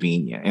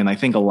inconvenient. And I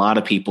think a lot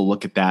of people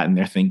look at that and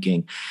they're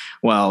thinking,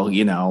 well,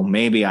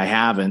 maybe I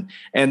haven't.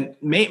 And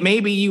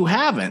maybe you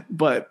haven't,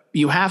 but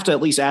you have to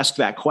at least ask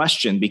that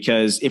question,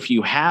 because if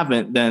you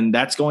haven't, then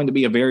that's going to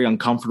be a very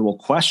uncomfortable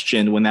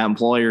question when that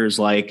employer is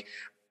like,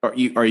 are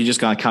you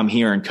just going to come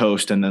here and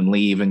coast and then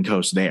leave and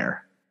coast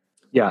there?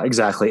 Yeah,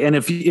 exactly. And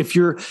if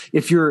you're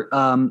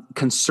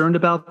concerned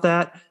about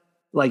that,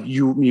 like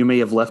you may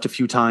have left a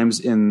few times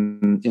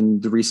in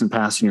the recent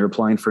past and you're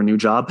applying for a new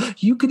job,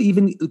 you could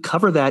even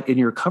cover that in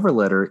your cover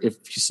letter if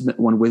you submit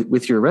one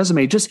with your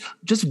resume. Just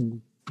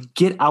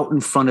get out in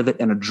front of it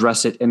and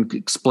address it and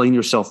explain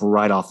yourself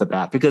right off the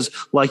bat. Because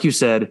like you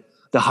said,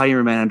 the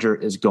hiring manager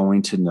is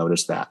going to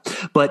notice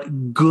that.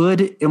 But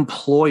good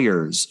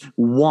employers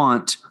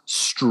want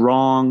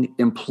strong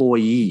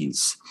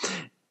employees.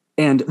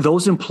 And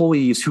those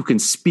employees who can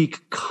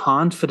speak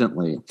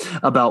confidently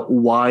about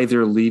why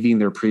they're leaving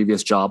their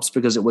previous jobs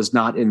because it was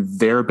not in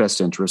their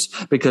best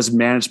interest, because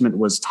management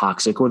was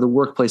toxic or the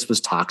workplace was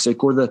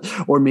toxic,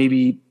 or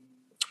maybe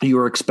you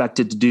were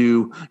expected to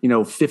do,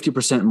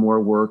 50%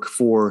 more work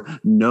for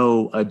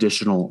no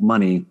additional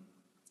money.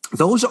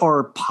 Those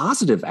are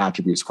positive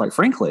attributes, quite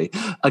frankly.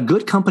 A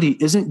good company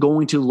isn't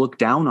going to look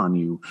down on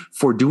you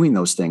for doing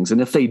those things. And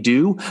if they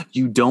do,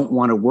 you don't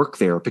want to work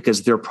there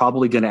because they're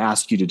probably going to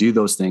ask you to do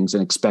those things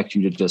and expect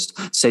you to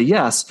just say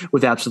yes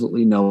with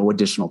absolutely no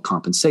additional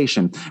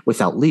compensation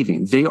without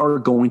leaving. They are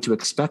going to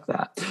expect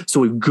that.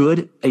 So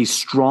a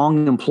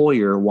strong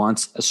employer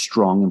wants a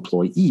strong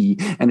employee.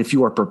 And if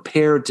you are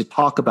prepared to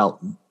talk about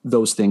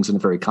those things in a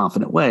very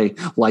confident way,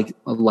 like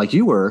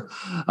you were,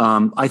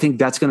 I think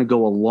that's going to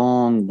go a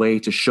long way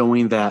to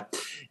showing that,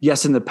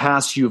 yes, in the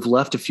past you've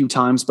left a few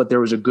times, but there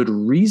was a good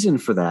reason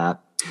for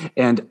that.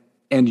 And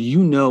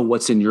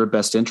what's in your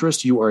best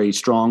interest. You are a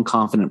strong,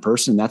 confident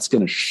person. That's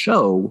going to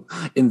show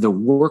in the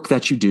work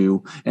that you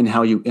do and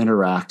how you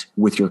interact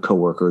with your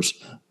coworkers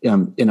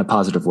in a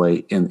positive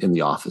way in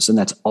the office. And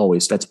that's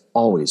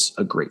always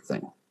a great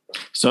thing.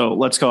 So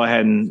let's go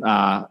ahead and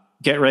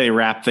get ready to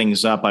wrap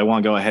things up. I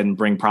want to go ahead and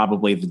bring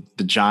probably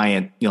the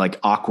giant,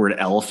 awkward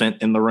elephant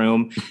in the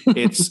room.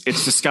 It's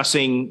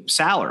discussing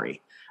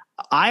salary.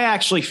 I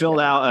actually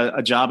filled out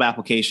a job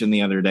application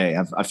the other day.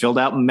 I've filled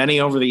out many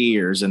over the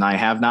years, and I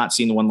have not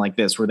seen one like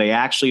this where they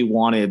actually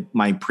wanted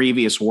my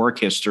previous work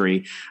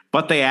history,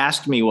 but they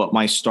asked me what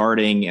my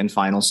starting and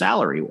final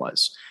salary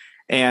was.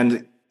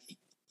 And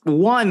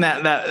one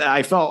that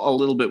I felt a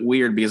little bit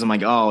weird because I'm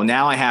like, oh,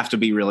 now I have to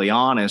be really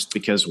honest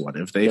because what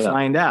if they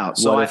find out?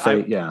 So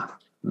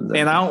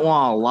and I don't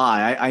want to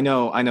lie. I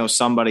know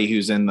somebody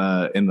who's in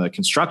the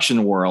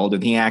construction world,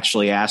 and he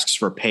actually asks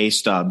for pay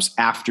stubs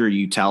after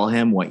you tell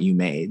him what you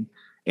made.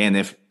 And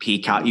if he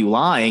caught you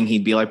lying,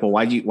 he'd be like, well,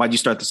 why'd you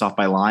start this off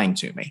by lying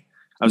to me?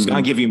 I was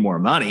going to give you more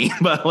money,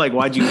 but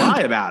why'd you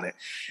lie about it?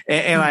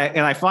 And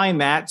I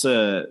find that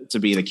to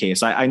be the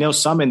case. I know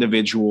some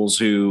individuals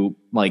who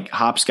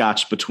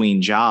hopscotch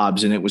between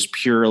jobs, and it was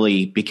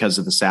purely because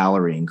of the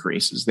salary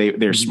increases.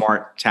 They're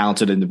smart,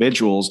 talented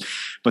individuals,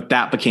 but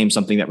that became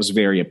something that was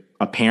very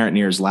apparent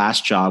near his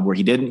last job where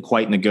he didn't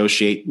quite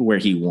negotiate where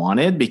he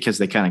wanted because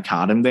they kind of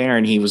caught him there.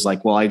 And he was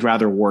like, well, I'd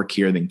rather work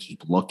here than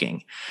keep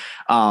looking.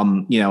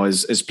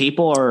 As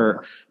people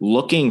are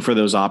looking for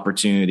those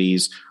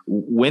opportunities,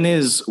 when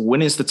is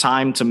the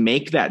time to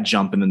make that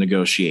jump in the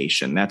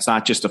negotiation? That's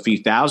not just a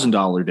few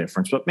 $1,000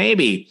 difference, but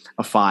maybe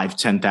a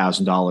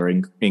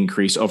 $5,000-$10,000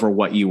 increase over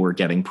what you were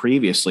getting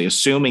previously,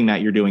 assuming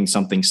that you're doing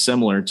something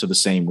similar to the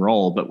same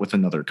role, but with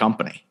another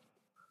company.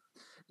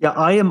 Yeah,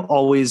 I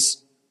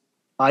always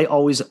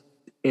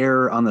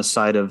err on the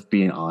side of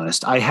being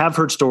honest. I have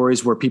heard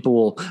stories where people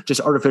will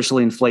just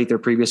artificially inflate their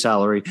previous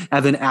salary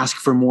and then ask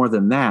for more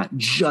than that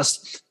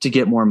just to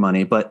get more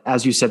money. But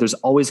as you said, there's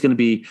always going to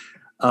be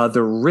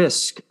the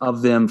risk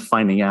of them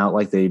finding out,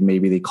 like they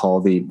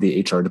call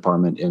the HR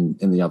department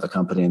in the other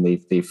company and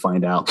they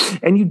find out.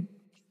 And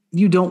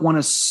you don't want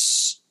to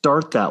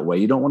start that way.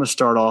 You don't want to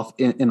start off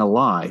in a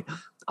lie.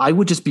 I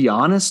would just be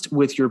honest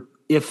with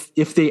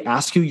if they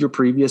ask you your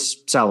previous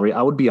salary,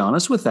 I would be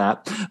honest with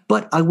that,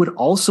 but I would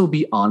also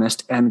be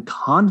honest and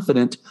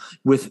confident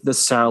with the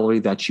salary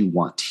that you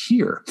want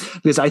here.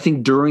 Because I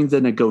think during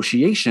the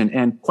negotiation,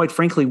 and quite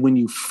frankly, when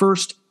you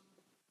first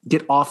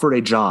get offered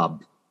a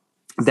job,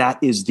 that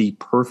is the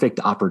perfect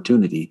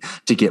opportunity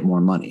to get more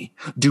money.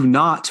 Do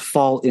not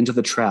fall into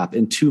the trap,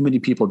 and too many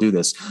people do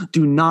this.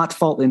 Do not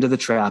fall into the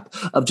trap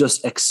of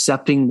just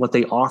accepting what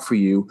they offer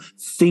you,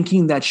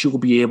 thinking that you'll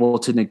be able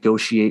to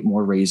negotiate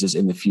more raises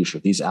in the future,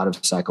 these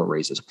out-of-cycle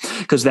raises,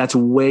 because that's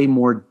way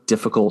more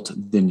difficult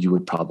than you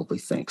would probably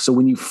think. So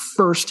when you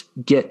first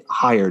get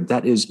hired,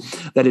 that is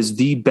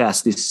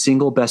the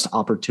single best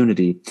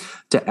opportunity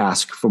to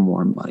ask for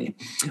more money.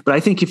 But I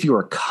think if you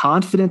are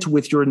confident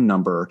with your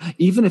number,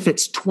 even if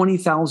it's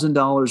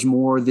 $20,000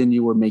 more than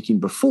you were making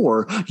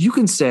before, you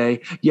can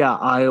say, yeah,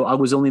 I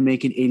was only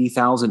making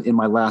 $80,000 in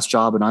my last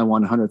job and I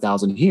want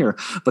 $100,000 here.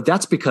 But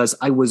that's because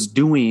I was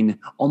doing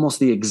almost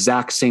the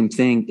exact same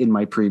thing in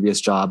my previous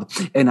job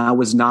and I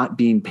was not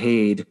being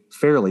paid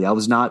fairly. I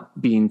was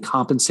not being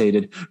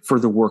compensated for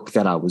the work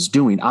that I was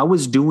doing. I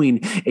was doing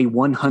a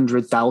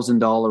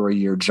 $100,000 a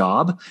year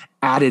job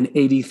at an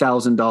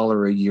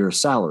 $80,000 a year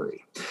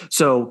salary.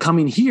 So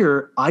coming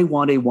here, I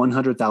want a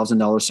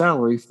 $100,000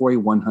 salary for a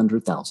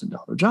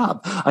 $100,000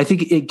 job. I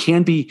think it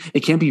can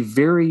be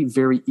very,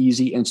 very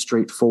easy and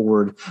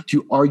straightforward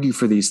to argue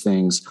for these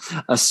things,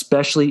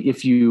 especially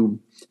if you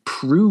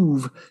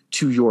prove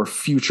to your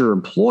future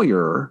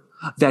employer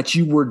that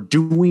you were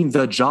doing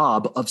the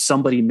job of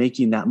somebody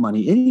making that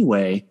money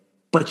anyway,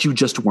 but you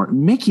just weren't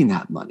making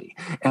that money.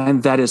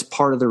 And that is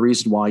part of the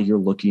reason why you're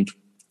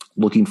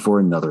looking for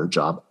another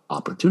job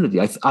opportunity.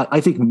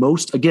 I think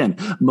most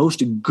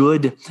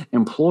good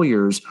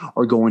employers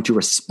are going to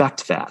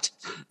respect that,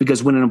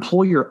 because when an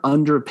employer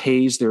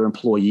underpays their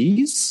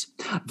employees,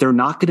 they're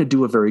not going to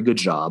do a very good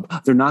job.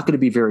 They're not going to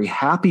be very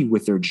happy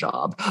with their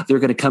job. They're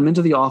going to come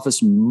into the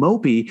office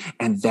mopey,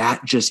 and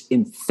that just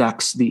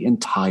infects the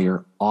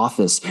entire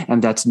office.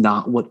 And that's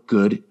not what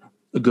good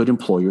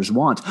employers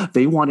want.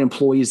 They want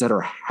employees that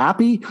are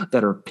happy,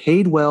 that are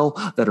paid well,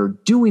 that are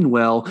doing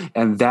well,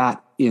 and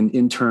that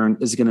in turn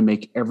is going to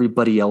make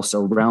everybody else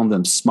around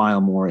them smile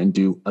more and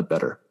do a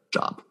better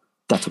job.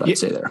 That's what I'd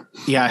say there.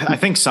 Yeah, I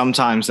think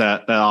sometimes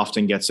that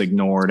often gets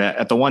ignored.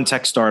 At the one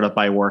tech startup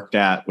I worked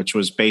at, which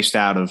was based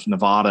out of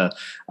Nevada,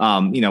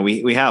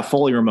 we have a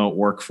fully remote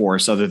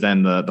workforce other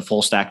than the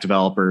full stack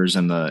developers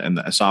and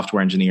the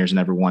software engineers and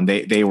everyone.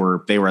 They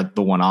were at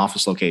the one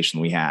office location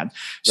we had. Yep.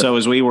 So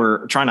as we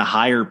were trying to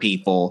hire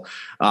people,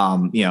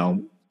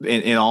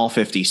 in all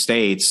 50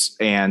 states,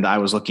 and I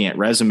was looking at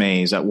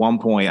resumes, at one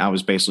point I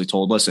was basically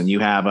told, listen, you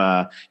have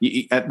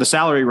the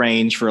salary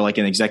range for like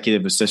an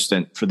executive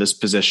assistant for this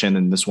position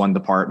in this one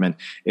department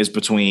is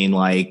between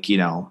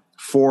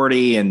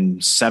 40 and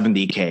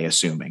 70K,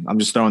 assuming. I'm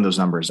just throwing those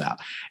numbers out.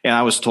 And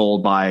I was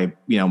told by,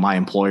 my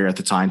employer at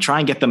the time, try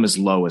and get them as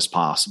low as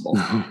possible.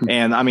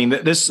 And I mean,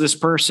 this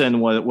person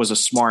was a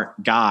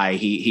smart guy.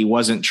 He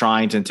wasn't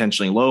trying to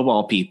intentionally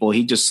lowball people.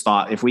 He just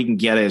thought if we can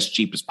get it as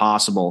cheap as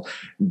possible,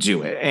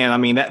 do it. And I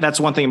mean, that's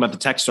one thing about the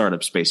tech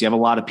startup space. You have a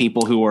lot of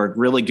people who are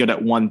really good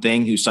at one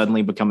thing who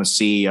suddenly become a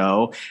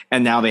CEO,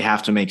 and now they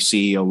have to make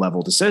CEO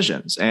level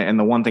decisions. And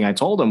the one thing I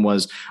told him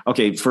was,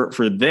 okay,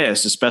 for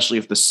this, especially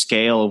if the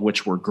scale of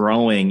which we're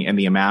growing and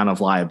the amount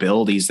of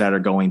liabilities that are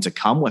going to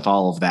come with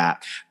all of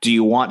that, do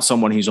you want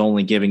someone who's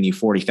only giving you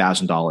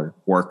 $40,000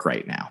 work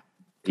right now?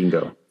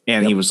 Bingo.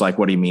 And He was like,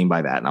 what do you mean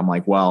by that? And I'm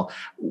like, well,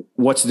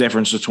 what's the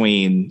difference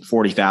between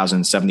 40,000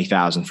 and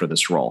 70,000 for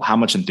this role? How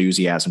much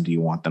enthusiasm do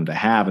you want them to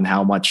have? And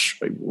how much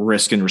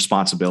risk and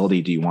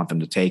responsibility do you want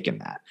them to take in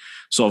that?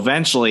 So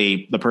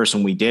eventually the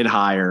person we did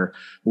hire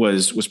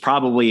was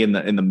probably in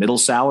the middle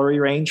salary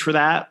range for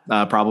that,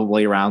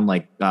 probably around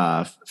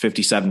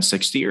 57,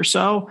 60 or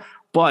so.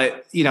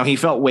 But, he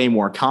felt way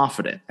more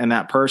confident, and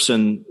that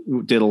person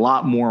did a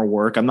lot more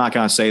work. I'm not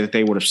going to say that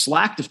they would have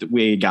slacked if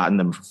we had gotten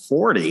them for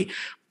 40,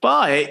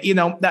 but,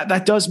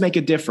 that does make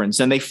a difference,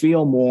 and they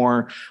feel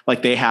more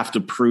like they have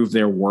to prove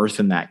their worth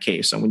in that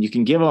case. And when you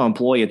can give an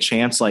employee a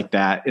chance like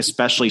that,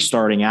 especially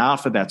starting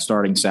out for that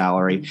starting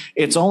salary,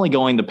 it's only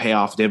going to pay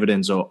off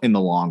dividends in the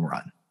long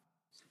run.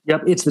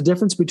 Yep. It's the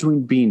difference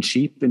between being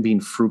cheap and being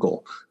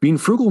frugal. Being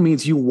frugal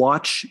means you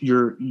watch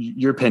your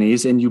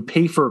pennies and you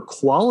pay for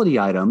quality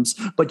items,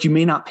 but you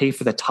may not pay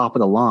for the top of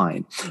the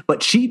line. But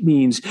cheap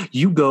means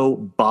you go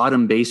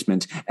bottom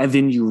basement and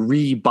then you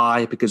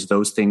rebuy because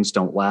those things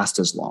don't last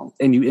as long.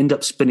 And you end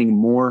up spending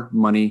more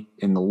money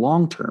in the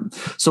long term.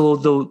 So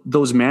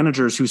those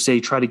managers who say,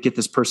 try to get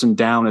this person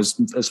down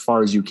as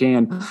far as you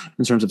can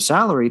in terms of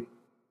salary,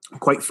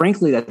 quite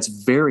frankly, that's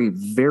very,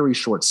 very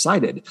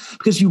short-sighted,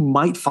 because you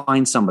might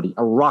find somebody,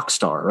 a rock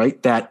star,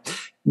 right, that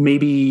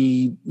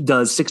maybe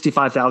does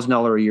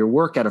 $65,000 a year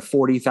work at a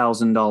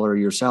 $40,000 a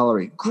year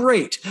salary.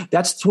 Great.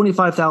 That's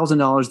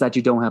 $25,000 that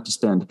you don't have to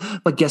spend.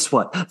 But guess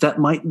what? That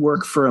might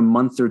work for a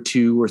month or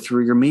 2 or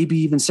 3 or maybe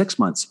even 6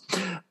 months.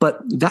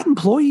 But that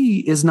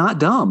employee is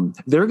not dumb.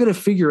 They're going to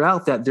figure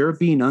out that they're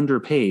being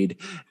underpaid,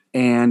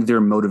 and their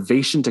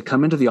motivation to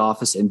come into the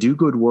office and do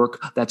good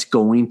work, that's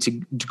going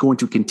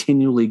to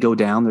continually go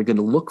down. They're going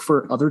to look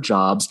for other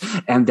jobs,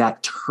 and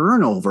that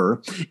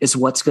turnover is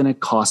what's going to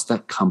cost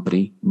that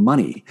company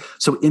money.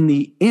 So in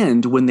the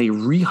end, when they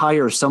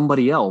rehire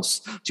somebody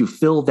else to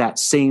fill that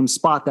same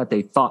spot that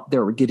they thought they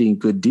were getting a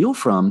good deal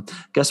from,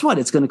 guess what?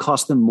 It's going to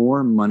cost them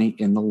more money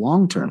in the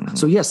long term. Mm-hmm.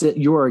 So yes,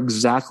 you are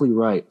exactly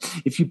right.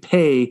 If you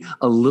pay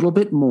a little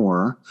bit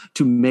more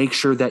to make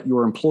sure that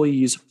your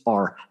employees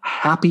are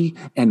happy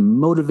and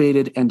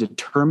motivated and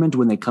determined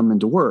when they come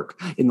into work,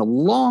 in the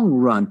long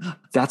run,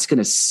 that's going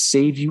to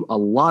save you a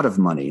lot of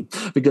money,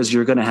 because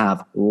you're going to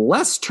have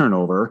less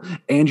turnover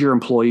and your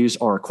employees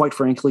are, quite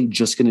frankly,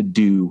 just going to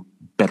do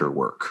better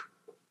work.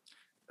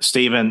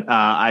 Stephen,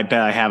 I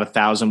bet I have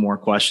 1,000 more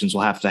questions.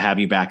 We'll have to have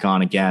you back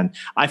on again.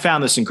 I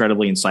found this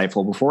incredibly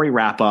insightful. Before we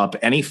wrap up,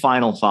 any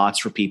final thoughts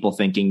for people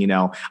thinking,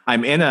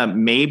 I'm in a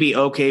maybe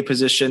okay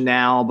position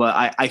now, but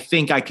I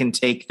think I can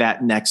take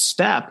that next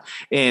step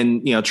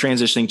in,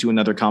 transitioning to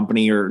another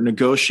company or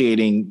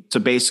negotiating to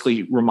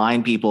basically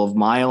remind people of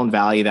my own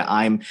value that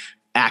I'm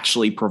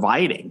actually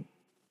providing?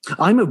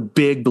 I'm a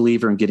big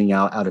believer in getting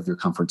out of your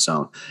comfort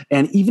zone.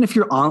 And even if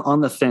you're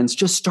on the fence,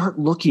 just start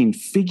looking,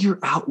 figure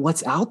out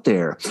what's out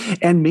there,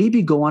 and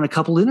maybe go on a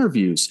couple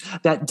interviews.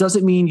 That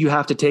doesn't mean you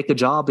have to take a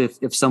job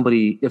if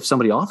somebody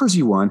offers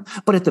you one,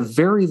 but at the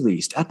very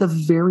least,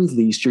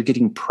 you're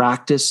getting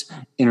practice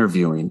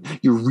interviewing.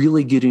 You're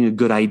really getting a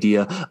good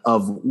idea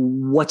of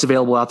what's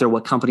available out there,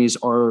 what companies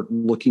are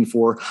looking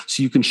for,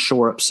 so you can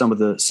shore up some of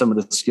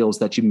the skills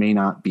that you may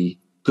not be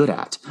good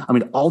at. I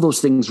mean, all those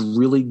things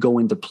really go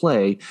into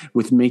play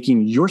with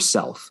making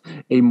yourself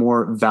a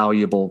more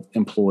valuable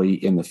employee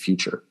in the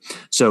future.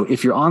 So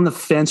if you're on the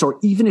fence, or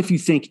even if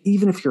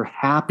you're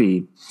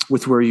happy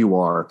with where you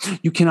are,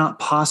 you cannot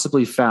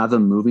possibly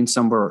fathom moving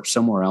somewhere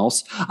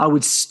else, I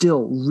would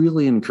still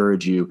really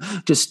encourage you,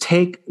 just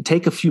take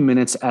a few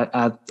minutes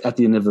at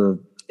the end of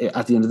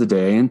the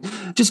day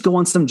and just go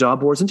on some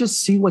job boards and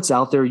just see what's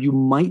out there. You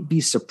might be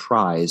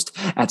surprised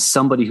at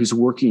somebody who's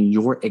working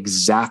your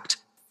exact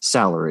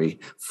salary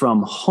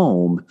from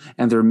home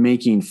and they're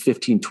making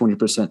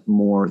 15-20%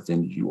 more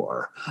than you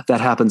are. That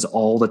happens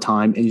all the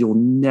time, and you'll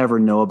never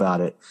know about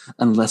it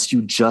unless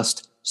you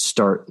just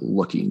start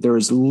looking. There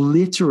is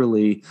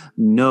literally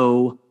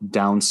no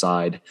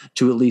downside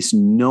to at least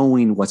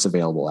knowing what's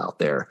available out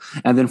there.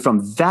 And then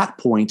from that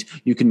point,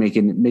 you can make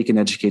an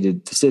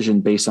educated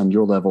decision based on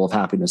your level of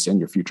happiness and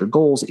your future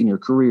goals in your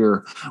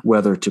career,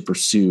 whether to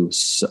pursue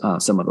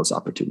some of those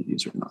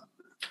opportunities or not.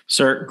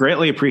 Sir,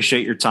 greatly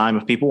appreciate your time.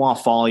 If people want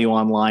to follow you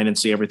online and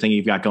see everything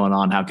you've got going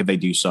on, how could they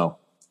do so?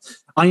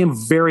 I am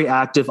very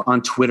active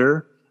on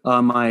Twitter.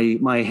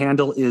 My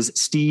handle is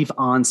Steve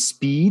on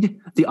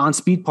Speed. The on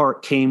speed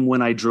part came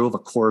when I drove a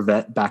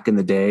Corvette back in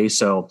the day,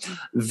 so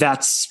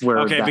that's where.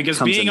 Okay,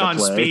 because being on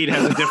speed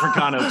has a different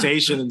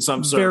connotation in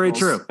some circles. Very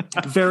true.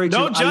 Very true.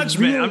 No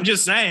judgment. I'm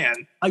just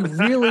saying. I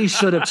really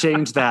should have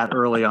changed that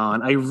early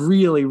on. I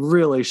really,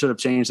 really should have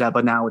changed that,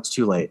 but now it's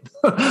too late.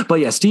 But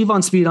yeah, Steve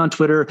on Speed on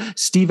Twitter.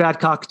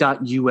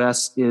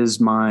 SteveAdcock.us is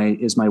my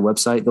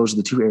website. Those are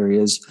the two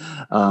areas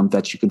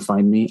that you can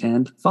find me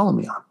and follow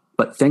me on.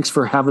 But thanks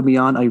for having me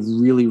on. I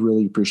really,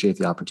 really appreciate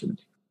the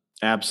opportunity.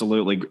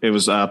 Absolutely. It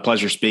was a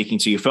pleasure speaking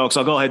to you, folks.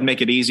 I'll go ahead and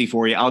make it easy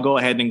for you. I'll go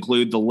ahead and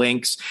include the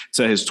links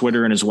to his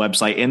Twitter and his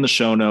website in the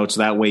show notes.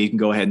 That way you can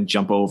go ahead and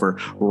jump over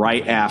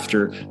right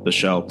after the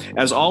show.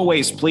 As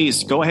always,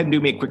 please go ahead and do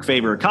me a quick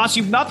favor. It costs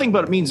you nothing,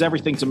 but it means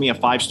everything to me. A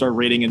 5-star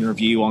rating and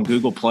review on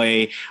Google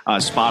Play,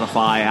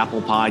 Spotify,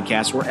 Apple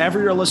Podcasts, wherever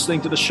you're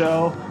listening to the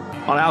show.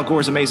 On Al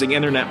Gore's Amazing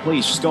Internet,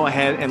 please just go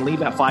ahead and leave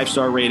that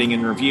 5-star rating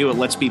and review. It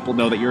lets people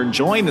know that you're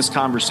enjoying this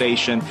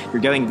conversation,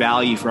 you're getting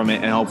value from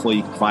it, and hopefully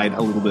you can provide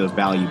a little bit of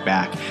value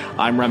back.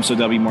 I'm Remso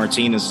W.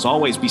 Martinez. As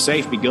always, be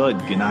safe, be good.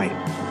 Good night.